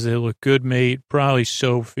 Somebody says they look good, mate. Probably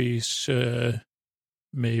Sophie's,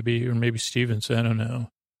 maybe, or maybe Stevens, I don't know.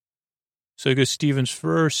 So I go Stevens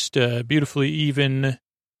first, beautifully even.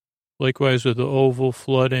 Likewise with the oval,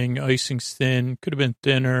 flooding, icing's thin, could have been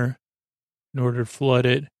thinner in order to flood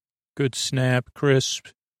it. Good snap, crisp,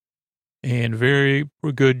 and very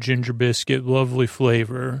good ginger biscuit, lovely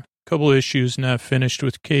flavor. Couple issues not finished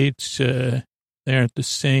with Kate's. They aren't the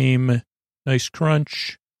same. Nice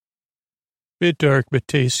crunch. Bit dark, but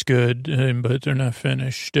tastes good, but they're not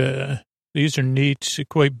finished. These are neat,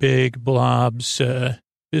 quite big blobs.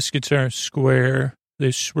 Biscuits aren't square.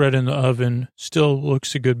 They spread in the oven. Still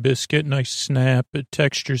looks a good biscuit. Nice snap.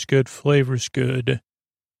 Texture's good. Flavor's good.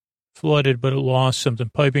 Flooded, but it lost something.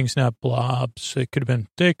 Piping's not blobs. It could have been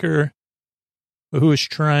thicker. But who has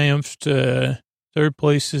triumphed? Third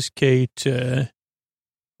place is Kate.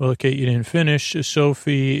 Well, Kate, you didn't finish.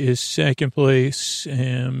 Sophie is second place.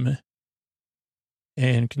 And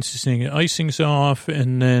consisting of icing's off.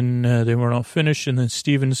 And then they weren't all finished. And then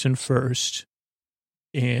Stevenson first.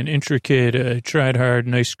 And intricate, tried hard,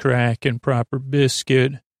 nice crack and proper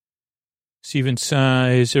biscuit. Even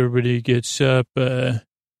size, everybody gets up.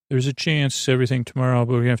 There's a chance everything tomorrow,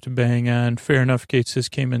 but we have to bang on. Fair enough, Kate says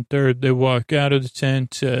came in third. They walk out of the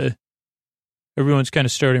tent. Everyone's kind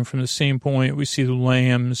of starting from the same point. We see the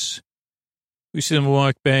lambs. We see them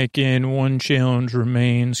walk back in. One challenge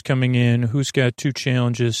remains coming in. Who's got two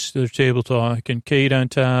challenges? Their table talk. And Kate on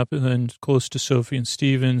top, and then close to Sophie and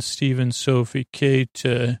Steven. Steven, Sophie, Kate.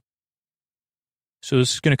 So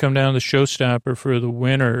this is going to come down to the showstopper for the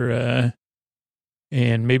winner.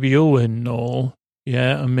 And maybe you'll win, Noel.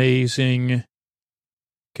 Yeah, amazing.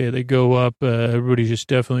 Okay, they go up. Everybody's just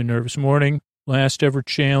definitely nervous. Morning. Last ever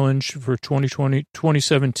challenge for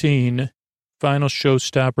 2017. Final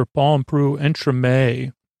showstopper, Paul and Prue,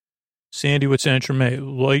 entremet. Sandy, what's entremet?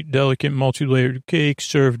 Light, delicate, multi-layered cake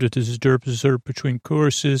served with dessert between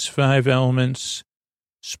courses, 5 elements,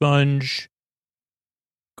 sponge,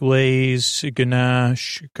 glaze,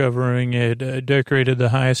 ganache, covering it, decorated the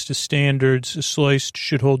highest of standards, sliced,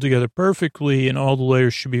 should hold together perfectly, and all the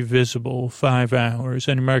layers should be visible, 5 hours,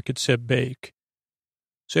 any market set bake.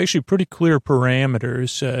 So actually pretty clear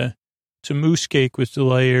parameters, it's a mousse cake with the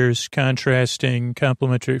layers, contrasting,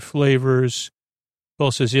 complementary flavors.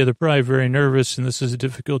 Paul says, yeah, they're probably very nervous, and this is a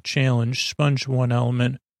difficult challenge. Sponge, 1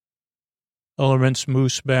 element. Elements,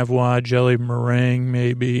 mousse, bavois, jelly, meringue,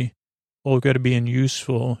 maybe. All got to be in use,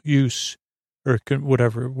 or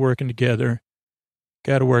whatever, working together.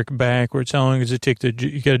 Got to work backwards. How long does it take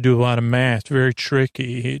you got to do a lot of math. Very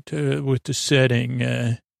tricky with the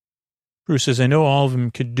setting. Bruce says, I know all of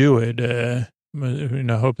them could do it. And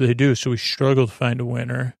I hope they do. So we struggle to find a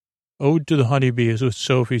winner. Ode to the Honeybee is what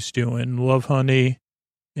Sophie's doing. Love honey,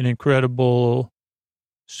 an incredible.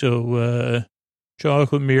 So,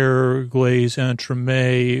 chocolate mirror, glaze,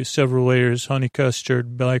 entremet, several layers, honey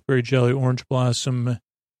custard, blackberry jelly, orange blossom,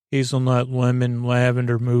 hazelnut, lemon,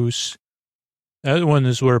 lavender mousse. That one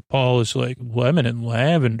is where Paul is like, lemon and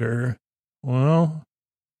lavender. Well,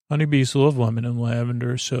 honeybees love lemon and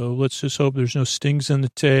lavender. So let's just hope there's no stings in the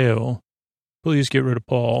tail. Please get rid of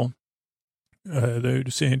Paul.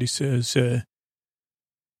 Sandy says, it's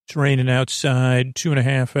raining outside,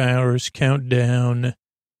 2.5 hours, countdown.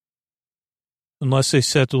 Unless they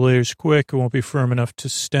set the layers quick, it won't be firm enough to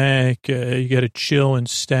stack. You got to chill and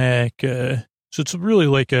stack. So it's really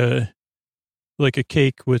like a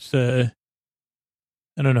cake with, I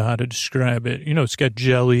don't know how to describe it. It's got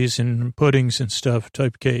jellies and puddings and stuff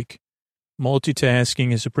type cake.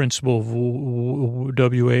 Multitasking is a principle of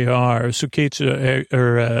WAR. So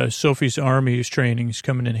Sophie's Army's training is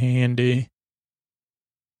coming in handy.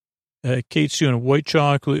 Kate's doing white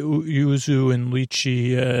chocolate, yuzu, and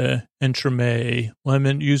lychee entremet.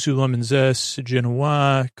 Lemon, yuzu, lemon zest,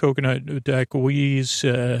 genoise, coconut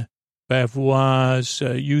daiquoise, bavois,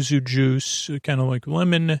 yuzu juice, kind of like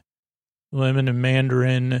lemon and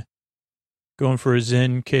mandarin. Going for a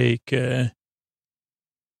Zen cake.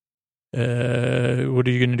 What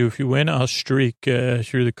are you going to do if you win? I'll streak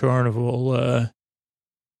through the carnival.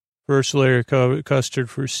 First layer custard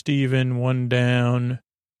for Steven, 1 down.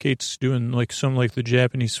 Kate's doing like the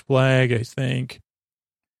Japanese flag, I think.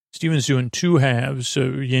 Steven's doing two halves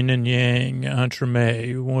of yin and yang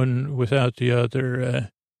entremet, one without the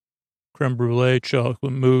other. Creme brulee,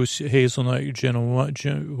 chocolate mousse, hazelnut, genoa,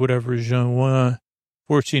 whatever, genoa.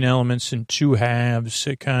 14 elements in two halves,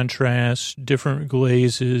 contrast, different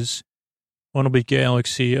glazes. One will be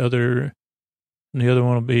galaxy, and the other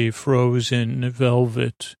one will be frozen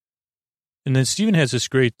velvet. And then Steven has this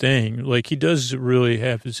great thing. Like, he does really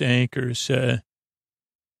have his anchors. Says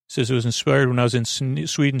it was inspired when I was in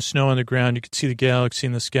Sweden, snow on the ground. You could see the galaxy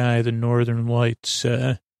in the sky, the northern lights.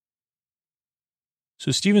 So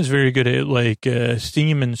Steven's very good at, like,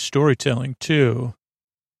 theme and storytelling, too.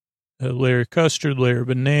 A layer of custard, layer of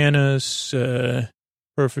bananas,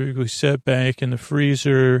 perfectly set back in the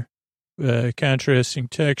freezer, contrasting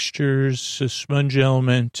textures, a sponge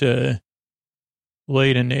element,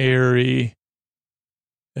 light and airy,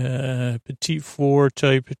 petite four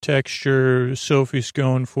type of texture. Sophie's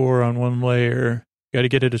going for on one layer. Got to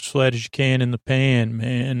get it as flat as you can in the pan,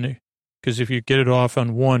 man. Because if you get it off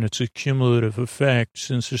on one, it's a cumulative effect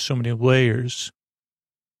since there's so many layers.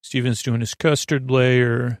 Steven's doing his custard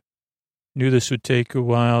layer. Knew this would take a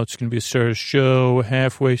while. It's going to be a start show.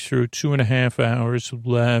 Halfway through, 2.5 hours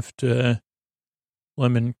left.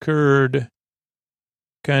 Lemon curd.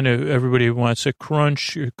 Kind of everybody wants a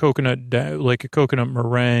crunch, coconut, like a coconut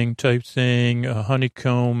meringue type thing. A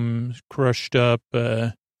honeycomb crushed up.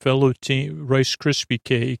 Velouté Rice Krispie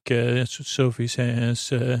cake. That's what Sophie's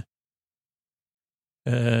has.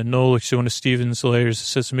 Noel looks at one of Steven's layers. It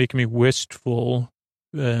says, making me wistful.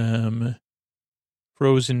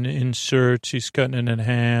 Frozen inserts. He's cutting it in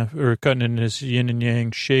half, or cutting it in his yin and yang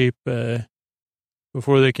shape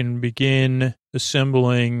before they can begin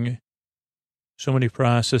assembling so many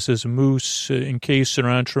processes. Mousse, encased in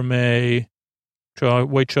entremet,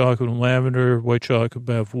 white chocolate and lavender, white chocolate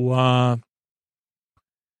bavois.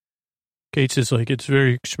 Kate says, like, it's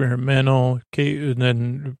very experimental. Kate, and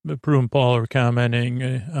then Prue and Paul are commenting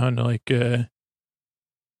on, like,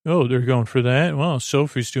 oh, they're going for that? Well,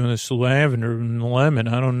 Sophie's doing this lavender and lemon.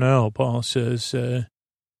 I don't know, Paul says.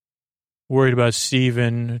 Worried about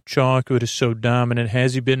Steven. Chocolate is so dominant.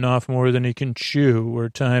 Has he bitten off more than he can chew? Or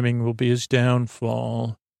timing will be his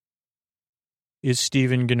downfall. Is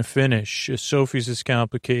Steven going to finish? Sophie's is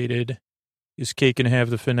complicated. Is Kate going to have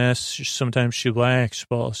the finesse? Sometimes she lacks,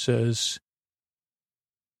 Paul says.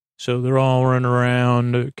 So they're all running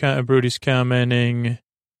around. Brody's commenting.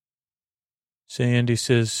 Sandy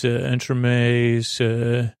says, entremets,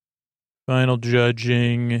 final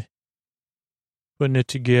judging, putting it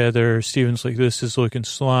together. Steven's like, this is looking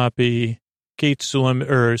sloppy.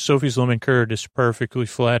 Sophie's lemon curd is perfectly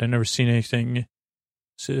flat. I've never seen anything.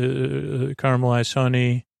 Caramelized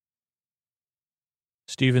honey.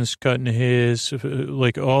 Steven's cutting his,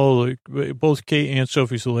 both Kate and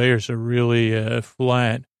Sophie's layers are really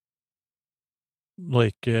flat.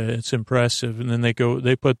 Like, it's impressive. And then they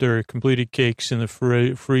put their completed cakes in the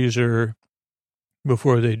freezer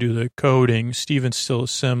before they do the coating. Steven's still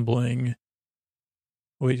assembling.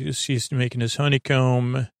 He's making his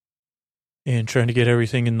honeycomb and trying to get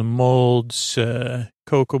everything in the molds.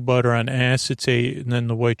 Cocoa butter on acetate, and then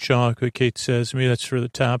the white chocolate. Kate says, maybe that's for the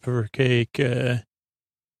top of her cake.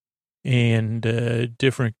 And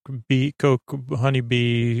different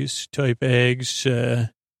honeybees type eggs,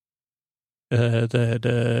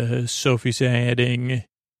 that Sophie's adding.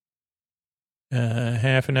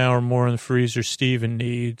 Half an hour more in the freezer Steven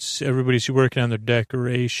needs. Everybody's working on their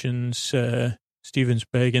decorations. Steven's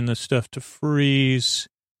begging the stuff to freeze.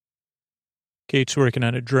 Kate's working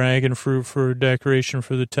on a dragon fruit for a decoration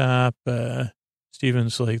for the top.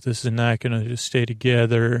 Steven's like, this is not going to just stay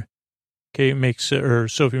together. Sophie makes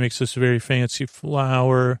this very fancy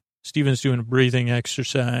flower. Steven's doing a breathing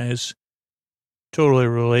exercise. Totally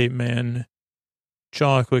relate, man.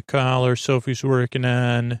 Chocolate collar Sophie's working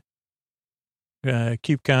on.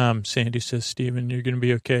 Keep calm, Sandy says, Steven, you're going to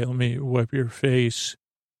be okay. Let me wipe your face.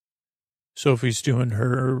 Sophie's doing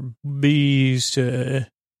her bees.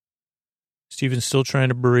 Steven's still trying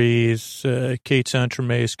to breathe. Kate's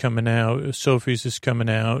entremet is coming out. Sophie's is coming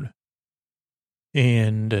out.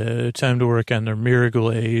 And time to work on their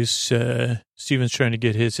miraglaze. Steven's trying to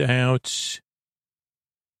get his out.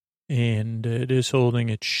 And it is holding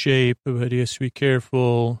its shape, but he has to be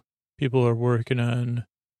careful. People are working on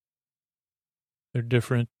their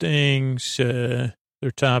different things, their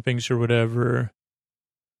toppings or whatever.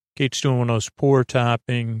 Kate's doing one of those pour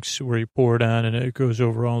toppings where you pour it on and it goes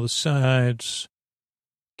over all the sides.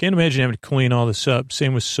 Can't imagine having to clean all this up.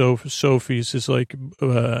 Same with Sophie's. Is like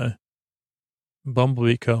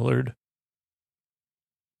bumblebee colored,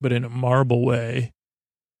 but in a marble way.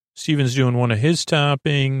 Steven's doing one of his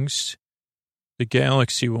toppings. The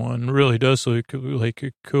Galaxy one really does look like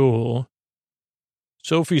cool.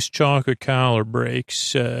 Sophie's chocolate collar breaks,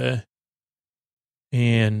 so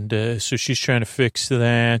she's trying to fix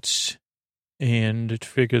that and to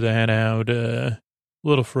figure that out.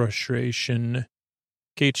 Little frustration.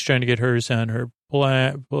 Kate's trying to get hers on her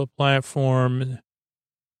platform.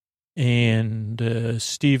 And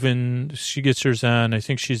Stephen, she gets hers on. I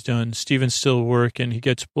think she's done. Stephen's still working. He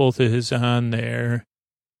gets both of his on there.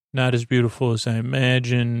 Not as beautiful as I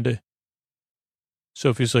imagined.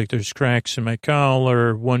 Sophie's like, there's cracks in my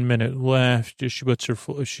collar. 1 minute left. She puts her,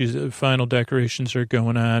 final decorations are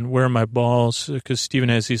going on. Where are my balls? Because Stephen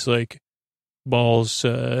has these like balls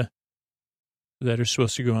that are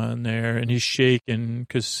supposed to go on there. And he's shaking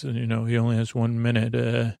because, he only has 1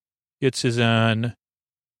 minute. Gets his on.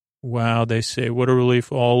 Wow, they say, what a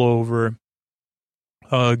relief all over.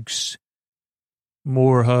 Hugs.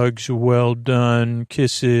 More hugs. Well done.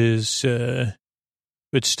 Kisses.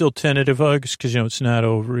 But still tentative hugs because, it's not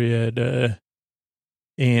over yet.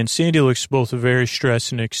 And Sandy looks both very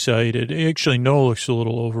stressed and excited. Actually, Noah looks a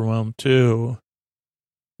little overwhelmed, too.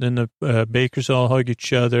 Then the Bakers all hug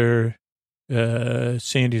each other.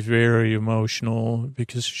 Sandy's very emotional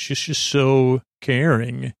because she's just so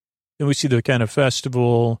caring. Then we see the kind of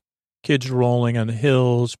festival, kids rolling on the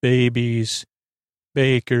hills, babies,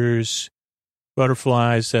 bakers,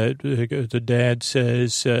 butterflies that the dad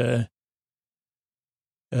says.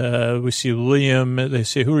 We see Liam. They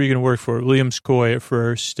say, who are you going to work for? Liam's coy at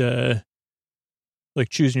first, like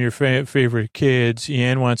choosing your favorite kids.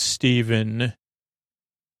 Ian wants Stephen.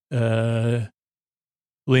 Liam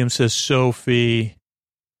says Sophie.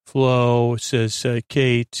 Flo says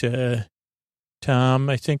Kate. Tom,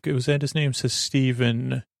 I think was that his name, says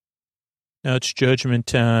Stephen. Now it's judgment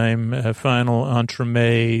time. Final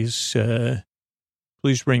entremets.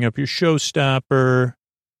 Please bring up your showstopper.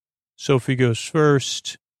 Sophie goes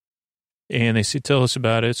first. And they say, tell us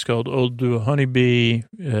about it. It's called Old Do a Honeybee.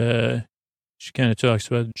 She kind of talks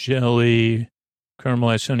about jelly,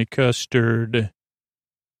 caramelized honey custard,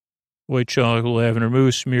 white chocolate, lavender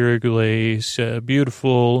mousse, mirror glaze,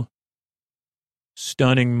 beautiful,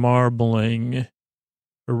 stunning marbling,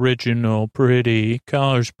 original, pretty,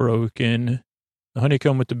 collar's broken, the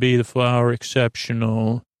honeycomb with the bee, the flower,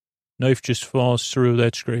 exceptional, knife just falls through,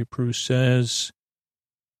 that's great, Bruce says.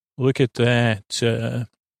 Look at that.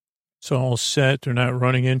 It's all set. They're not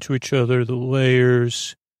running into each other. The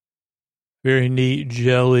layers, very neat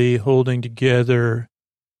jelly holding together.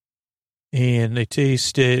 And they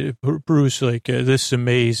taste it. Bruce, like, this is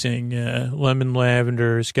amazing. Lemon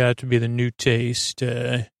lavender has got to be the new taste.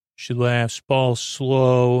 She laughs, ball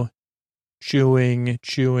slow, chewing,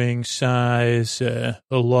 sighs. I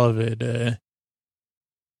love it.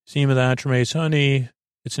 Theme of the entremets, honey.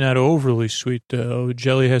 It's not overly sweet, though.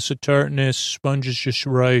 Jelly has a tartness. Sponge is just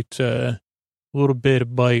right. A little bit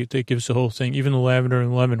of bite that gives the whole thing. Even the lavender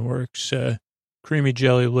and lemon works. Creamy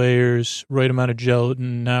jelly layers, right amount of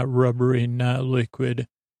gelatin, not rubbery, not liquid.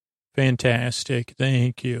 Fantastic.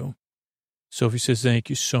 Thank you. Sophie says,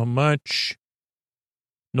 thank you so much.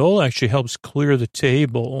 Noel actually helps clear the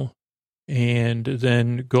table and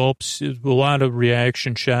then gulps a lot of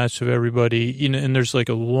reaction shots of everybody. And there's like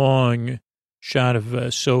a long shot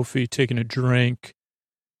of Sophie taking a drink.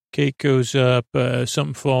 Kate goes up,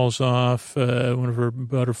 something falls off, one of her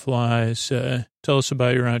butterflies. Tell us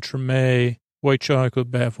about your entremet. White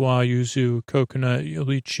chocolate, bavois, yuzu, coconut,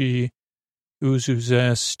 lychee, yuzu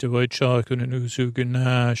zest, white chocolate, and yuzu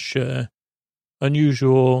ganache.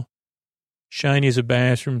 Unusual. Shiny as a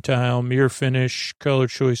bathroom tile. Mirror finish. Color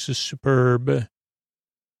choice is superb.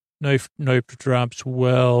 Knife drops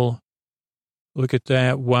well. Look at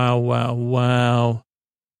that. Wow.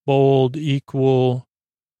 Bold, equal.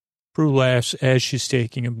 Prue laughs as she's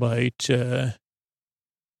taking a bite.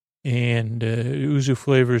 And yuzu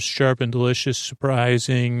flavors sharp and delicious,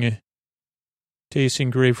 surprising.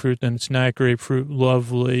 Tasting grapefruit, then it's not grapefruit.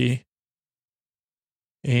 Lovely.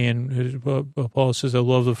 And Paul says, I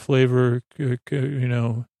love the flavor,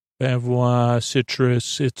 bavois,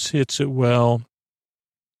 citrus. It hits it well.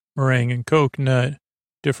 Meringue and coconut,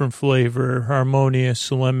 different flavor,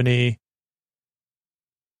 harmonious, lemony.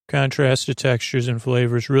 Contrasted textures and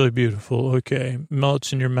flavors, really beautiful. Okay,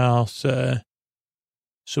 melts in your mouth.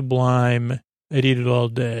 Sublime. I'd eat it all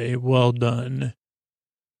day. Well done.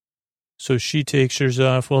 So she takes hers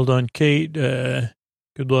off. Well done, Kate.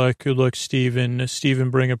 Good luck, Stephen.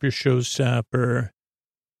 Stephen, bring up your showstopper.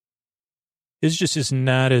 His just is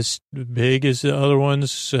not as big as the other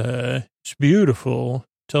ones. It's beautiful.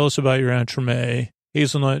 Tell us about your entremet.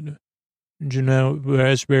 Hazelnut,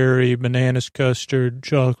 raspberry, bananas custard,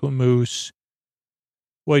 chocolate mousse.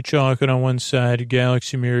 White chocolate on one side,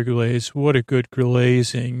 Galaxy Mirror glaze. What a good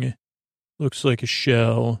glazing. Looks like a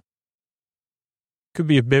shell. Could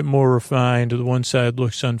be a bit more refined. The one side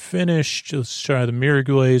looks unfinished. Let's try the Mirror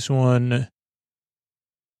glaze one.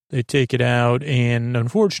 They take it out, and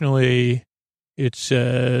unfortunately, it's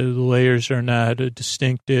the layers are not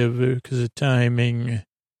distinctive because of timing.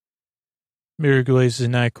 Mirror glaze is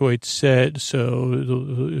not quite set, so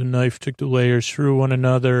the knife took the layers through one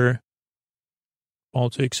another. Paul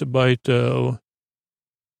takes a bite, though.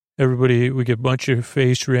 Everybody, we get a bunch of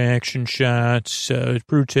face reaction shots.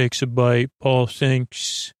 Prue takes a bite. Paul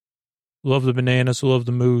thinks, love the bananas, love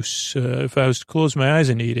the mousse. If I was to close my eyes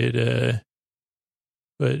and eat it,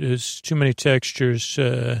 but there's too many textures.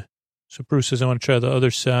 So Prue says, I want to try the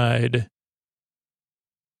other side.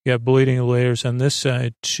 You got bleeding layers on this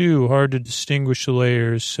side, too. Hard to distinguish the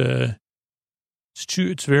layers.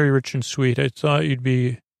 It's very rich and sweet. I thought you'd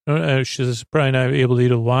be... She says, probably not able to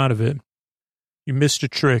eat a lot of it. You missed a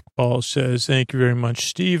trick, Paul says. Thank you very much,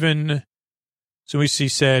 Stephen. So we see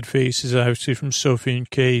sad faces, obviously, from Sophie and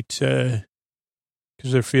Kate, because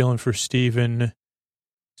they're feeling for Stephen.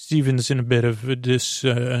 Stephen's in a bit of this,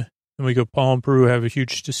 and we go, Paul and Prue have a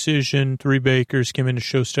huge decision. 3 bakers came into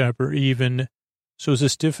Showstopper even. So is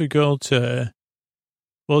this difficult? Well,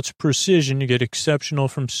 it's precision. You get exceptional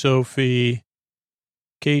from Sophie.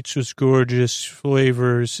 Kate's was gorgeous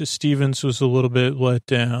flavors. Stephen's was a little bit let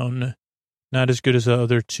down. Not as good as the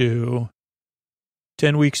other 2.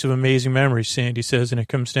 10 weeks of amazing memories, Sandy says, and it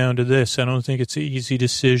comes down to this. I don't think it's an easy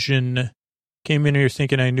decision. Came in here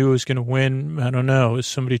thinking I knew I was going to win. I don't know. Is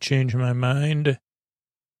somebody changing my mind? There's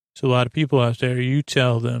a lot of people out there. You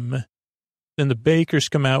tell them. Then the bakers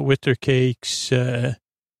come out with their cakes.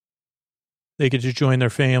 They get to join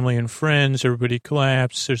their family and friends. Everybody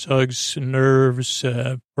claps. There's hugs, nerves,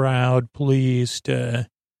 proud, pleased.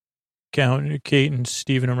 Kate and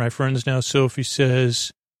Stephen are my friends now. Sophie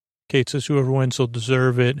says, Kate says, whoever wins will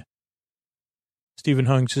deserve it. Stephen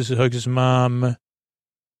hugs his mom.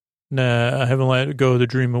 Nah, I haven't let go of the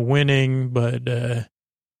dream of winning, but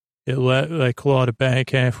I clawed it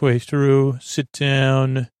back halfway through. Sit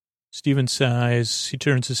down. Stephen sighs. He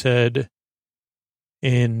turns his head,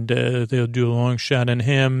 and they'll do a long shot on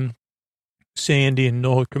him. Sandy and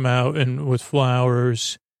Noel come out and with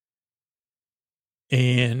flowers.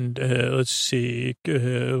 And let's see.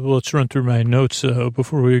 Let's run through my notes, though,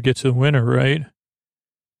 before we get to the winner, right?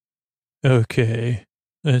 Okay.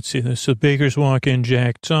 Let's see this. So bakers walk in,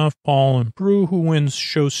 jacked off. Paul and Prue, who wins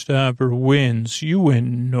Showstopper, wins. You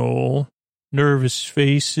win, Noel. Nervous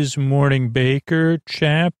faces, Morning Baker,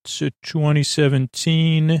 Chapped,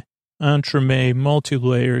 2017, Entremet,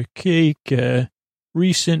 multi-layer cake,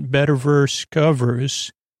 recent Betterverse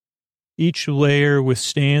covers. Each layer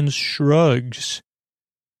withstands shrugs.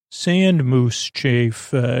 Sand mousse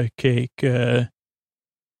chafe cake,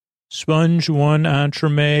 sponge 1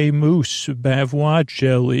 entremet mousse, Bavois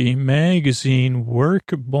jelly, magazine, work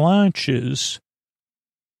blanches.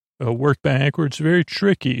 Work backwards, very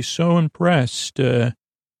tricky, so impressed.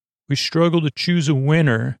 We struggle to choose a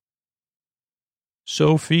winner.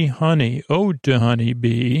 Sophie, honey, ode to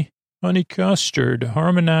honeybee. Honey custard,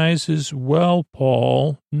 harmonizes well,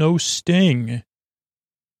 Paul, no sting.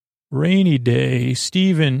 Rainy day,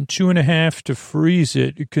 Stephen, 2.5 to freeze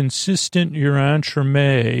it, consistent your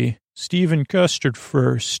entremet. Stephen custard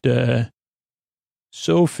first.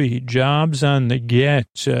 Sophie, jobs on the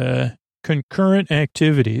get. Concurrent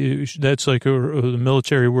activity, that's like a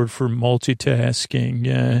military word for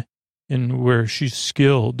multitasking, and where she's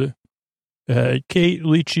skilled. Kate,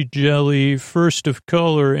 lychee jelly, first of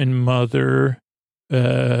color in mother.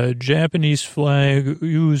 Japanese flag,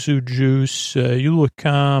 yuzu juice, you look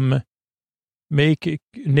calm. Make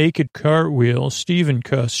naked cartwheel, Stephen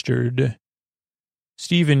custard.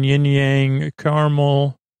 Stephen yin yang,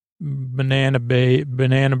 caramel, banana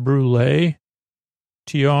brulee.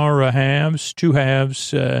 Tiara halves, 2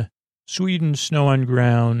 halves, Sweden snow on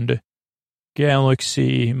ground.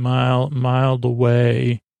 Galaxy, mild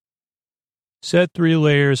away. Set 3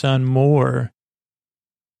 layers on more.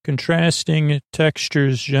 Contrasting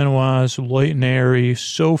textures, Genoise, light and airy.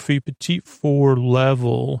 Sophie, petite 4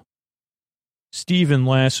 level. Stephen,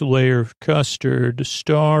 last layer of custard.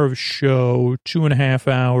 Star of show,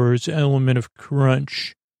 2.5 hours. Element of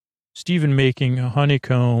crunch. Stephen making a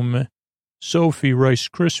honeycomb. Sophie, Rice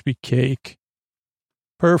Krispie cake.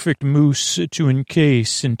 Perfect mousse to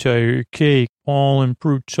encase entire cake. Paul and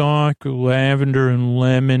Prue talk, lavender and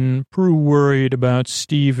lemon. Prue worried about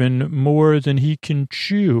Stephen more than he can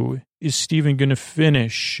chew. Is Stephen going to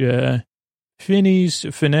finish?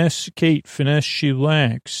 Finesse, Kate, finesse she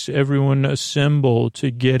lacks. Everyone assemble to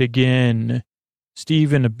get again.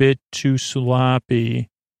 Stephen a bit too sloppy.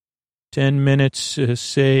 10 minutes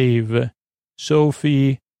save.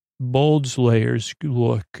 Sophie, bulge layers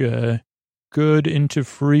look good into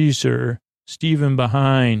freezer. Stephen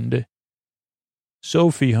behind.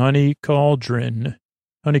 Sophie, honey cauldron.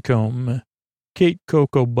 Honeycomb. Kate,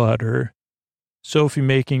 cocoa butter. Sophie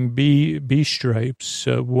making bee stripes.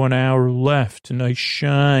 1 hour left. Nice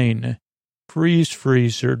shine.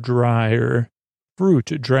 Freezer dryer.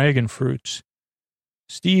 Fruit, dragon fruits.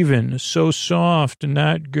 Stephen, so soft,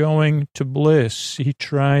 not going to bliss. He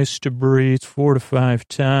tries to breathe 4 to 5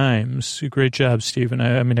 times. Great job, Stephen.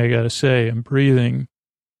 I mean, I gotta say, I'm breathing.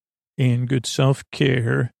 And good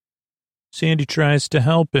self-care. Sandy tries to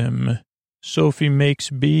help him. Sophie makes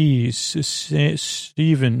bees.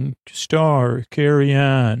 Stephen, star, carry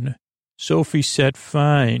on. Sophie set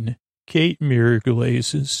fine. Kate mirror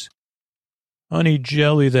glazes. Honey,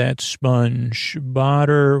 jelly that sponge.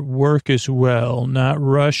 Butter, work as well, not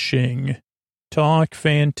rushing. Talk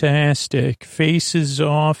fantastic. Faces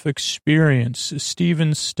off experience.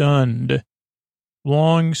 Stephen stunned.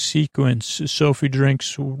 Long sequence. Sophie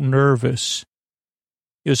drinks nervous.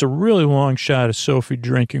 It was a really long shot of Sophie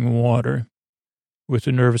drinking water with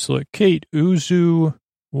a nervous look. Kate, Uzu,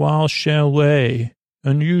 Wild Chalet.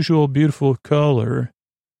 Unusual, beautiful color.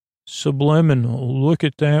 Subliminal. Look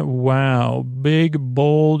at that. Wow. Big,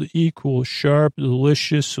 bold, equal, sharp,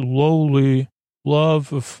 delicious, lowly.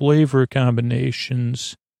 Love of flavor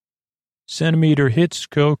combinations. Centimeter hits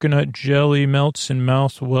coconut jelly, melts in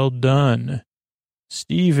mouth. Well done.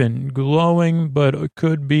 Stephen, glowing, but it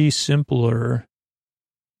could be simpler.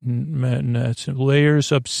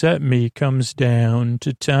 Layers upset me comes down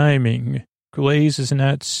to timing. Glaze is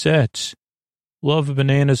not set. Love of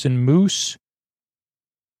bananas and mousse.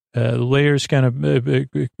 The layers kind of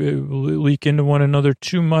leak into one another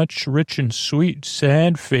too much. Rich and sweet,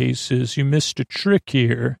 sad faces. You missed a trick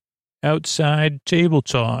here. Outside table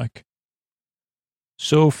talk.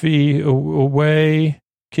 Sophie away.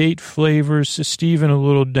 Kate flavors. Stephen a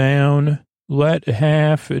little down. Let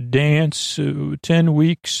half dance. 10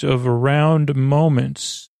 weeks of around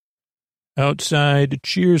moments. Outside,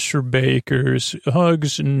 cheers for bakers.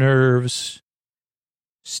 Hugs, nerves.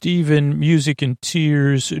 Stephen, music and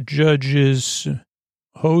tears, judges,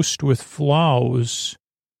 host with flowers.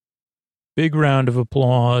 Big round of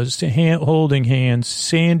applause, holding hands.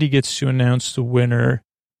 Sandy gets to announce the winner.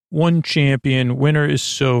 One champion, winner is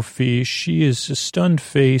Sophie. She is a stunned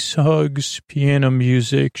face, hugs, piano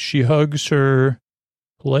music. She hugs her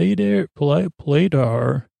playdar.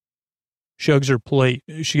 She hugs her plate.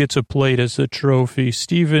 She gets a plate as a trophy.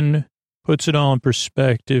 Stephen puts it all in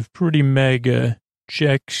perspective. Pretty mega.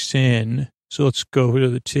 Checks in. So let's go to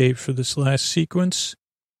the tape for this last sequence.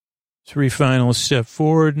 3 finalists step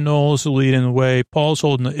forward. Noel's leading the way. Paul's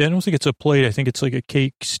holding I don't think it's a plate. I think it's like a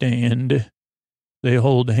cake stand. They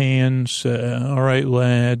hold hands. All right,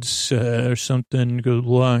 lads, or something. Good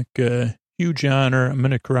luck. Huge honor. I'm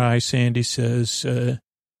going to cry, Sandy says.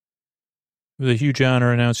 With a huge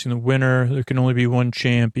honor announcing the winner. There can only be one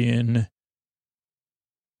champion.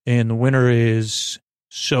 And the winner is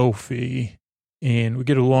Sophie. And we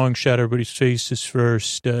get a long shot of everybody's faces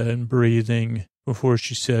first and breathing before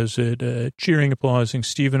she says it. Cheering, applauding.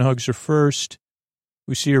 Stephen hugs her first.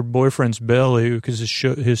 We see her boyfriend's belly because his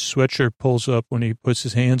sweatshirt pulls up when he puts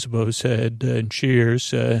his hands above his head and cheers.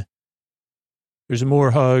 There's more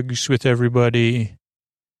hugs with everybody.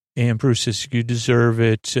 And Bruce says, you deserve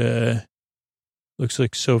it. Looks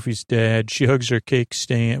like Sophie's dad. She hugs her cake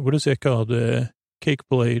stand. What is that called? Cake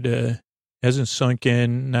blade. Hasn't sunk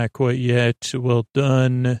in, not quite yet. Well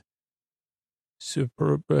done.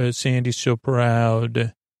 Super, Sandy's so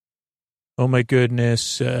proud. Oh, my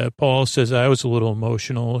goodness. Paul says, I was a little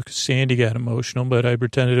emotional. Sandy got emotional, but I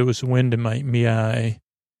pretended it was wind in my eye.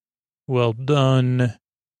 Well done.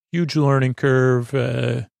 Huge learning curve.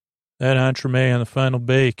 That entremet on the final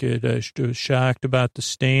bake, it was shocked about the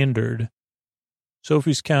standard.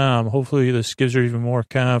 Sophie's calm. Hopefully this gives her even more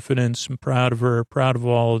confidence. I'm proud of her, proud of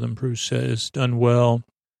all of them, Bruce says. Done well.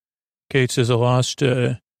 Kate says, I lost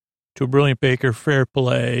to a brilliant baker. Fair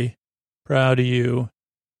play. Proud of you.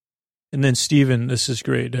 And then Stephen, this is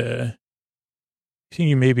great. I think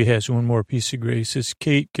he maybe has one more piece of grace. Says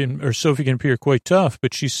Sophie can appear quite tough,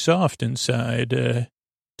 but she's soft inside.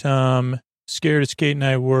 Tom, scared as Kate and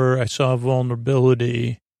I were, I saw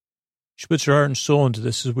vulnerability. She puts her heart and soul into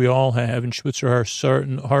this, as we all have, and she puts her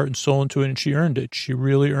heart and soul into it, and she earned it. She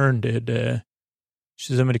really earned it. She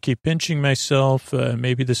says, I'm going to keep pinching myself.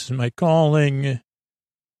 Maybe this is my calling.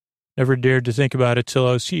 Never dared to think about it till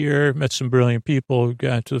I was here. Met some brilliant people,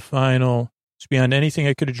 got to the final. It's beyond anything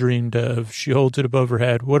I could have dreamed of. She holds it above her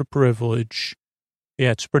head. What a privilege. Yeah,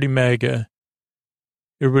 it's pretty mega.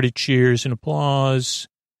 Everybody cheers and applause.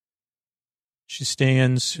 She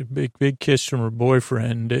stands, big kiss from her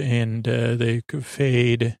boyfriend, and they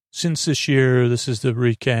fade. Since this year, this is the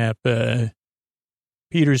recap.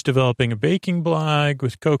 Peter's developing a baking blog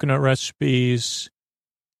with coconut recipes.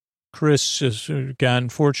 Chris has gotten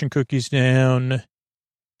fortune cookies down.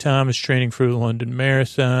 Tom is training for the London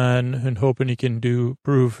Marathon and hoping he can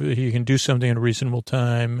prove he can do something in a reasonable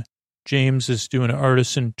time. James is doing an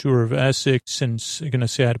artisan tour of Essex and going to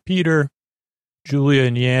say hi to Peter. Julia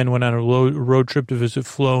and Yan went on a road trip to visit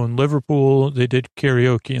Flo in Liverpool. They did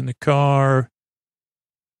karaoke in the car.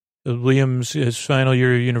 Liam's his final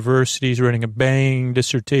year of university. He's writing a banging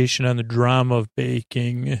dissertation on the drama of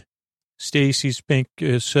baking. Stacy's pink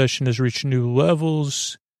session has reached new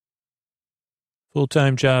levels.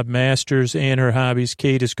 Full-time job masters and her hobbies.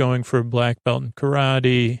 Kate is going for a black belt in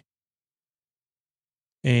karate.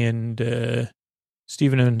 And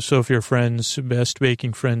Stephen and Sophie are friends, best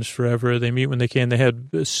baking friends forever. They meet when they can. They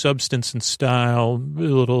had substance and style,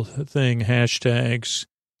 little thing, hashtags.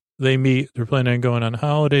 They meet. They're planning on going on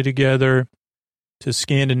holiday together to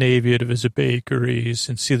Scandinavia to visit bakeries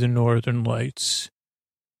and see the northern lights.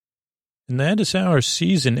 And that is how our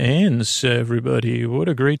season ends, everybody. What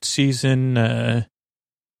a great season.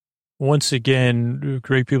 Once again,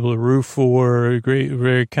 great people to root for, great,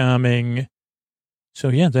 very calming. So,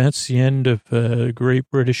 yeah, that's the end of Great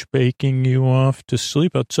British Baking you off to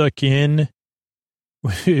sleep. I'll tuck you in.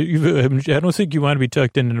 I don't think you want to be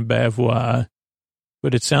tucked in a bavois,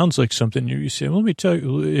 but it sounds like something you say, let me tuck.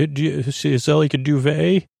 Is that like a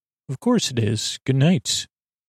duvet? Of course it is. Good night.